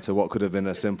overcomplicated layer to what could have been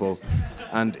a simple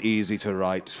and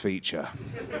easy-to-write feature.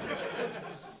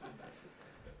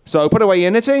 So put away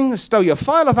your knitting, stow your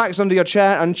file of facts under your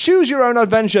chair, and choose your own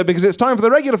adventure, because it's time for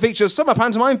the regular features summer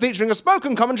pantomime featuring a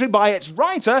spoken commentary by its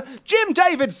writer, Jim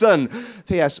Davidson.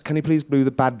 P.S. Can you please blue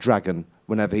the bad dragon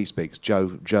whenever he speaks?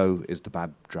 Joe is the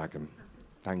bad dragon.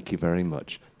 Thank you very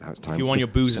much. Now it's time. If you want your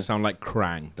booze to sound like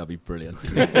Krang, that'd be brilliant.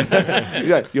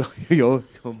 Yeah, your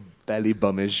belly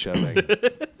bum is showing. Do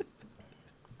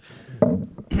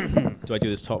I do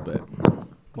this top bit?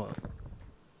 What?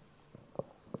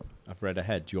 I've read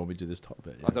ahead. Do you want me to do this top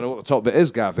bit? Yeah. I don't know what the top bit is,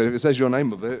 Gav. If it says your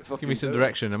name of it, Give me some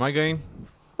direction. Am I going?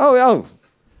 Oh.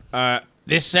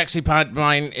 This sexy part of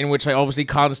mine, in which I obviously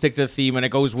can't stick to the theme, and it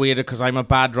goes weirder because I'm a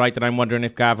bad writer, and I'm wondering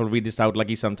if Gav will read this out like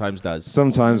he sometimes does.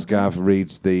 Sometimes Gav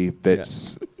reads the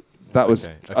bits. Yeah. That was.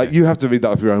 Okay. You have to read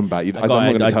that off your own bat. I'm not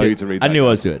going to tell you to read that. I knew I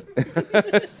was doing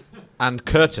it. And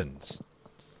curtains.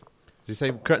 Did you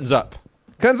say curtains up?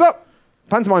 Curtains up!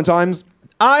 Pantomime times.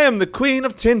 I am the Queen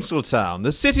of Tinseltown,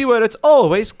 the city where it's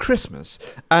always Christmas.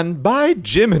 And by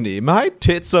Jiminy, my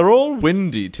tits are all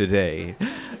windy today.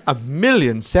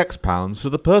 1,000,000 sex pounds for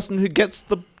the person who gets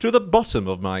to the bottom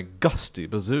of my gusty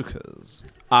bazookas.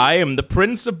 I am the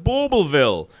Prince of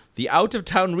Baubleville, the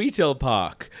out-of-town retail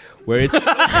park, where it's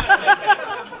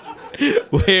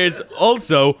where it's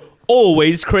also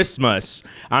always Christmas.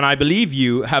 And I believe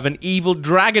you have an evil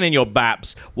dragon in your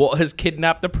baps, what has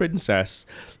kidnapped the princess.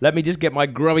 Let me just get my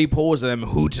grubby paws on them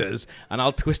hooters, and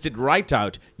I'll twist it right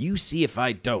out. You see if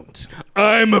I don't.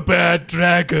 I'm a bad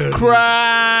dragon.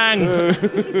 Krang!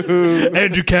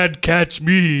 And you can't catch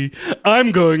me.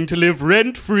 I'm going to live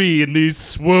rent-free in these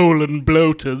swollen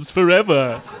bloaters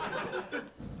forever.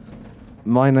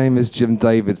 My name is Jim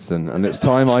Davidson, and it's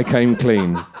time I came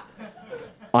clean.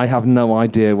 I have no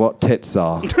idea what tits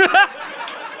are.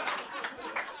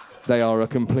 They are a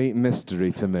complete mystery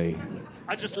to me.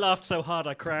 I just laughed so hard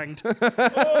I cranged.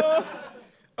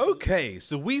 Okay,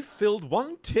 so we've filled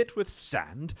one tit with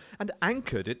sand and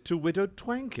anchored it to Widow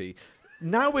Twanky.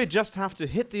 Now we just have to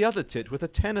hit the other tit with a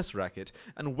tennis racket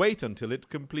and wait until it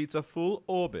completes a full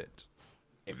orbit.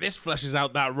 If this flushes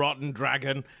out that rotten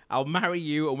dragon, I'll marry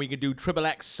you and we can do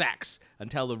XXX sex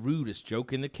and tell the rudest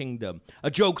joke in the kingdom.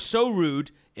 A joke so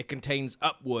rude, it contains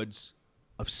upwards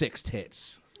of 6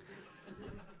 tits.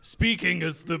 Speaking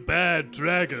as the bad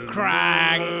dragon.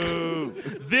 Krang!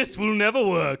 This will never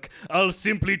work. I'll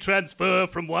simply transfer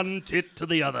from one tit to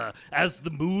the other as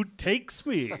the mood takes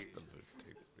me.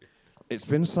 It's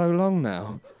been so long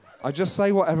now. I just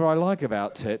say whatever I like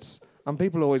about tits, and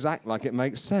people always act like it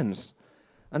makes sense.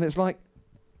 And it's like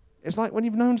when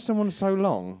you've known someone so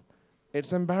long,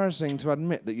 it's embarrassing to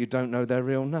admit that you don't know their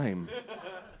real name.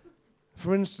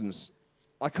 For instance,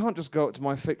 I can't just go up to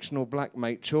my fictional black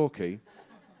mate Chalky,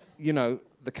 you know,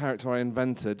 the character I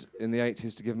invented in the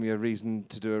 80s to give me a reason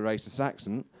to do a racist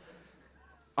accent.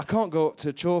 I can't go up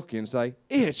to Chalky and say,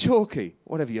 "Here, Chalky,"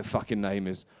 whatever your fucking name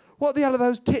is, "what the hell are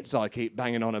those tits I keep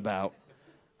banging on about?"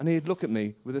 And he'd look at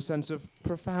me with a sense of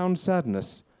profound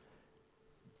sadness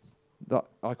that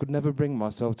I could never bring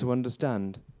myself to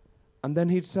understand. And then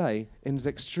he'd say, in his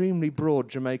extremely broad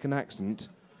Jamaican accent,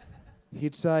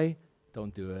 he'd say,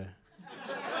 Don't do it.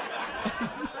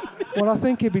 "Well, I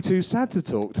think he'd be too sad to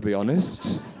talk, to be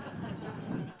honest."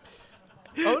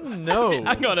 Oh no.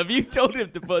 Hang on, have you told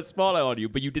him to put a spotlight on you,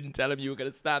 but you didn't tell him you were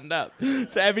going to stand up?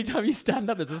 So every time you stand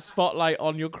up, there's a spotlight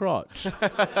on your crotch.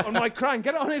 On my crang,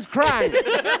 get it on his crang!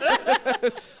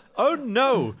 Oh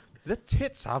no! The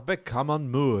tits have become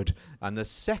unmoored, and the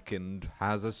second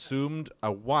has assumed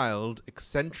a wild,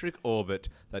 eccentric orbit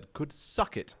that could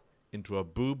suck it into a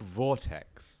boob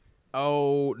vortex.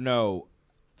 Oh, no.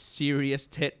 Serious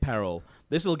tit peril.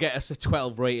 This'll get us a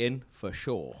 12 rating for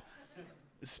sure.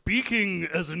 Speaking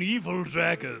as an evil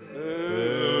dragon,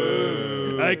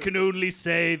 I can only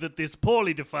say that this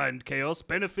poorly defined chaos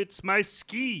benefits my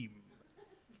scheme.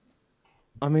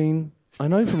 I mean, I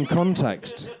know from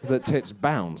context that tits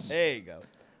bounce. There you go.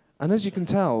 And as you can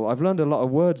tell, I've learned a lot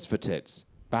of words for tits.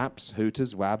 Baps,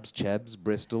 hooters, wabs, chebs,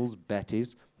 bristols,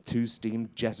 betties, two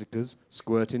steamed Jessicas,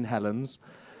 squirting Helens.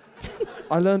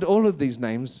 I learned all of these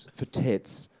names for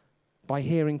tits by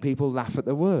hearing people laugh at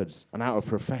the words. And out of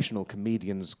professional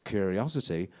comedian's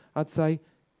curiosity, I'd say,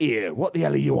 "Here, what the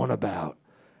hell are you on about?"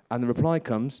 And the reply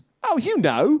comes, "Oh, you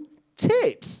know,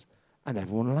 tits." And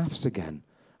everyone laughs again.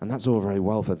 And that's all very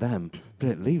well for them, but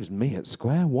it leaves me at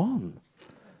square one.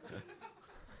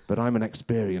 But I'm an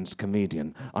experienced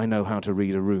comedian. I know how to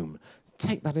read a room.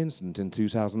 Take that incident in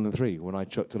 2003 when I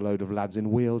chucked a load of lads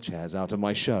in wheelchairs out of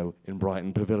my show in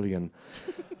Brighton Pavilion.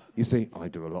 You see, I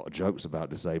do a lot of jokes about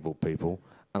disabled people,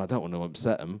 and I don't want to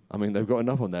upset them. I mean, they've got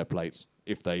enough on their plates,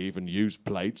 if they even use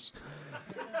plates.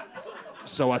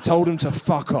 So I told them to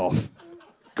fuck off.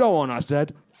 "Go on," I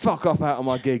said. "Fuck off out of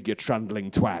my gig, you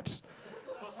trundling twats."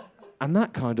 And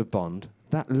that kind of bond,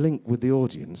 that link with the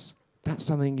audience, that's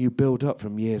something you build up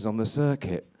from years on the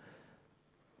circuit.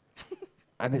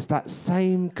 And it's that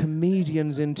same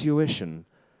comedian's intuition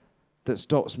that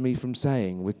stops me from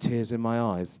saying, with tears in my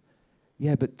eyes,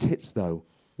 "Yeah, but tits though,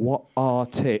 what are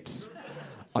tits?"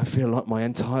 I feel like my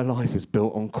entire life is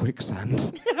built on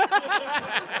quicksand.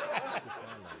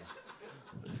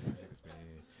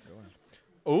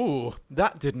 Oh,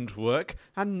 that didn't work,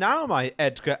 and now my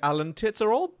Edgar Allan tits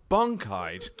are all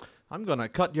bunk-eyed. I'm gonna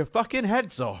cut your fucking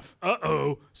heads off.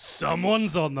 Uh-oh,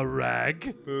 someone's on the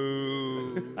rag.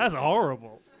 Boo. That's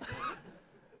horrible.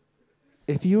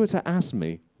 If you were to ask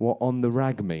me what "on the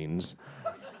rag" means...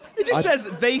 It just says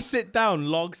they sit down,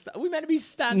 logs. Are we meant to be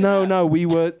standing No, up? no,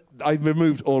 I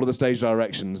removed all of the stage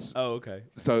directions. Oh, okay.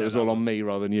 So it was all on me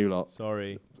rather than you lot.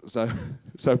 Sorry. So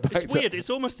back It's to... weird. It's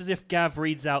almost as if Gav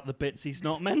reads out the bits he's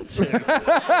not meant to.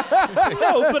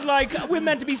 No, but like, we're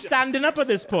meant to be standing up at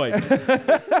this point.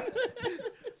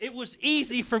 It was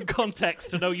easy from context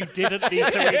to know you didn't need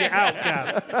to read it out,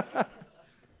 Gav.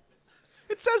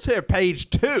 It says here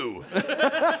page 2.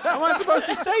 Am I supposed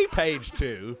to say page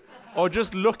 2? Or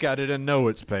just look at it and know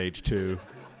it's page 2?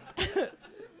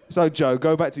 So, Joe,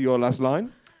 go back to your last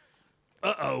line.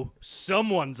 Uh-oh,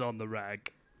 someone's on the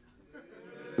rag.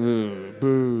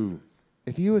 Boo.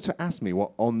 If you were to ask me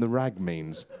what "on the rag"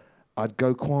 means, I'd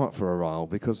go quiet for a while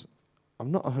because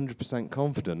I'm not 100%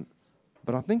 confident,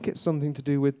 but I think it's something to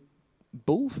do with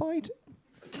bullfighting.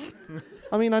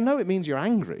 I mean, I know it means you're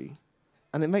angry,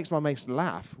 and it makes my mates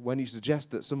laugh when you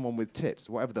suggest that someone with tits,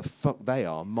 whatever the fuck they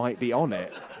are, might be on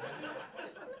it.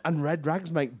 And red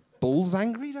rags make bulls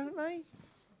angry, don't they?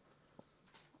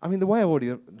 I mean, the way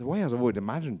I've already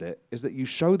imagined it is that you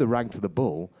show the rag to the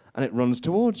bull and it runs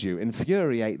towards you,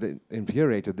 infuriated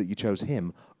that you chose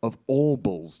him, of all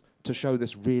bulls, to show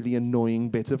this really annoying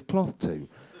bit of cloth to,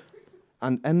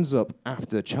 and ends up,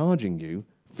 after charging you,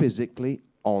 physically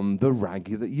on the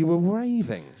rag that you were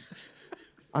waving.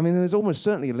 I mean, there's almost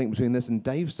certainly a link between this and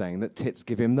Dave saying that tits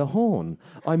give him the horn.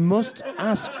 I must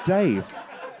ask Dave,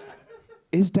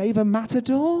 is Dave a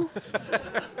matador?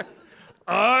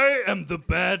 I am the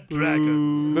bad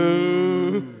dragon.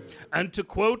 Boo. And to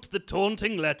quote the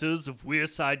taunting letters of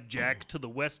Wearside Jack to the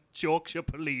West Yorkshire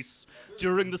Police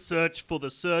during the search for the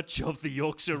search of the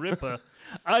Yorkshire Ripper,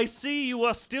 I see you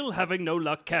are still having no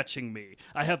luck catching me.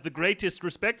 I have the greatest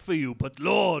respect for you, but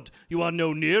Lord, you are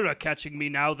no nearer catching me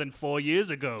now than 4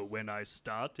 years ago when I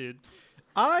started.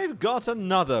 I've got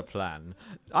another plan.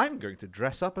 I'm going to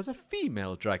dress up as a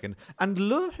female dragon and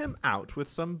lure him out with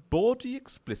some bawdy,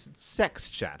 explicit sex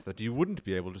chat that you wouldn't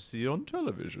be able to see on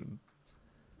television.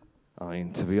 I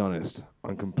mean, to be honest,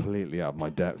 I'm completely out of my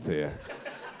depth here.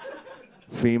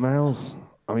 Females?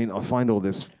 I mean, I find all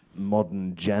this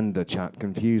modern gender chat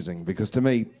confusing because to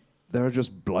me, there are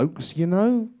just blokes, you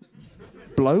know?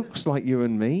 Blokes like you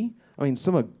and me. I mean,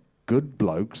 some are good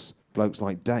blokes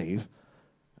like Dave,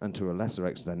 and to a lesser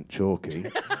extent, Chalky.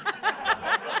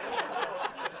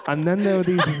 And then there are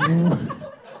these...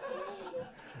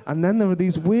 And then there are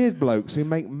these weird blokes who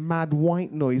make mad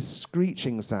white noise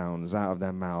screeching sounds out of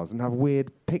their mouths and have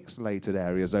weird pixelated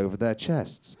areas over their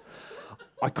chests.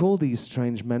 I call these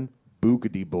strange men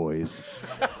Boogedy Boys.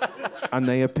 And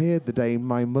they appeared the day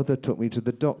my mother took me to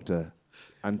the doctor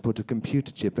and put a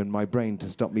computer chip in my brain to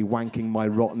stop me wanking my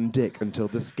rotten dick until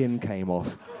the skin came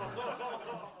off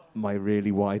my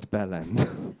really wide bell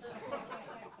end.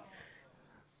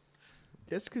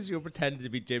 Just because you're pretending to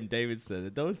be Jim Davidson, I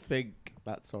don't think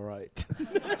that's all right.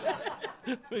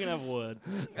 We're going to have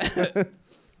words.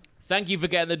 Thank you for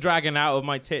getting the dragon out of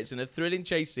my tits in a thrilling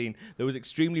chase scene that was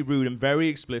extremely rude and very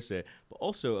explicit, but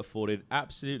also afforded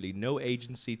absolutely no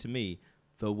agency to me,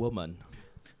 the woman.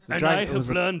 And I have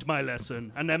learned my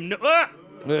lesson, and am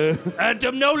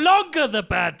no longer the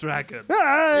bad dragon.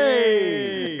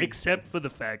 Hey! Except for the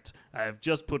fact I have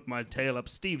just put my tail up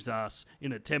Steve's ass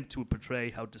in an attempt to portray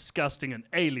how disgusting and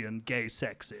alien gay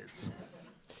sex is.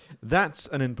 That's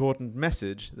an important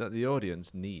message that the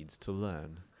audience needs to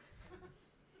learn.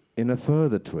 In a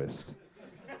further twist,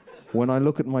 when I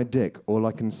look at my dick, all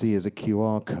I can see is a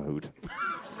QR code.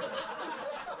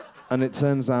 And it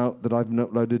turns out that I've been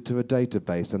uploaded to a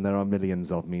database and there are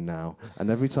millions of me now. And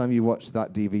every time you watch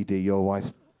that DVD, your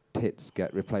wife's tits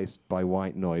get replaced by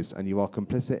white noise and you are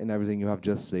complicit in everything you have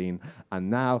just seen. And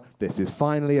now, this is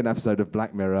finally an episode of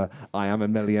Black Mirror. I am a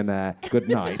millionaire. Good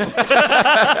night.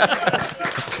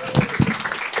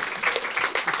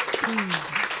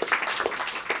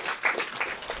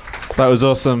 That was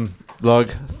awesome, Log.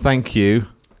 Thank you.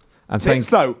 And Tits,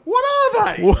 though, what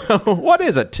are they? What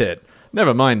is a tit?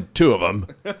 Never mind, two of them.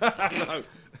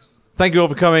 Thank you all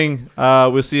for coming.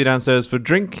 We'll see you downstairs for a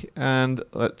drink, and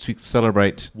let's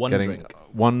celebrate getting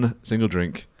one single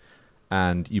drink.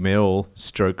 And you may all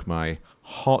stroke my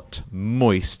hot,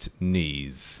 moist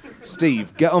knees.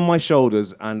 Steve, get on my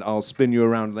shoulders and I'll spin you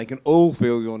around. They can all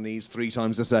feel your knees 3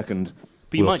 times a second.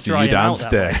 But you We'll might see dry you it out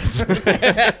that downstairs.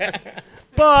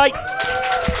 Bye.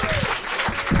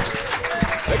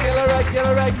 Regular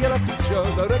features, regular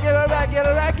features, regular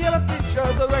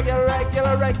features,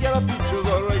 regular features,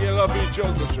 regular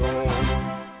features, the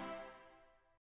show.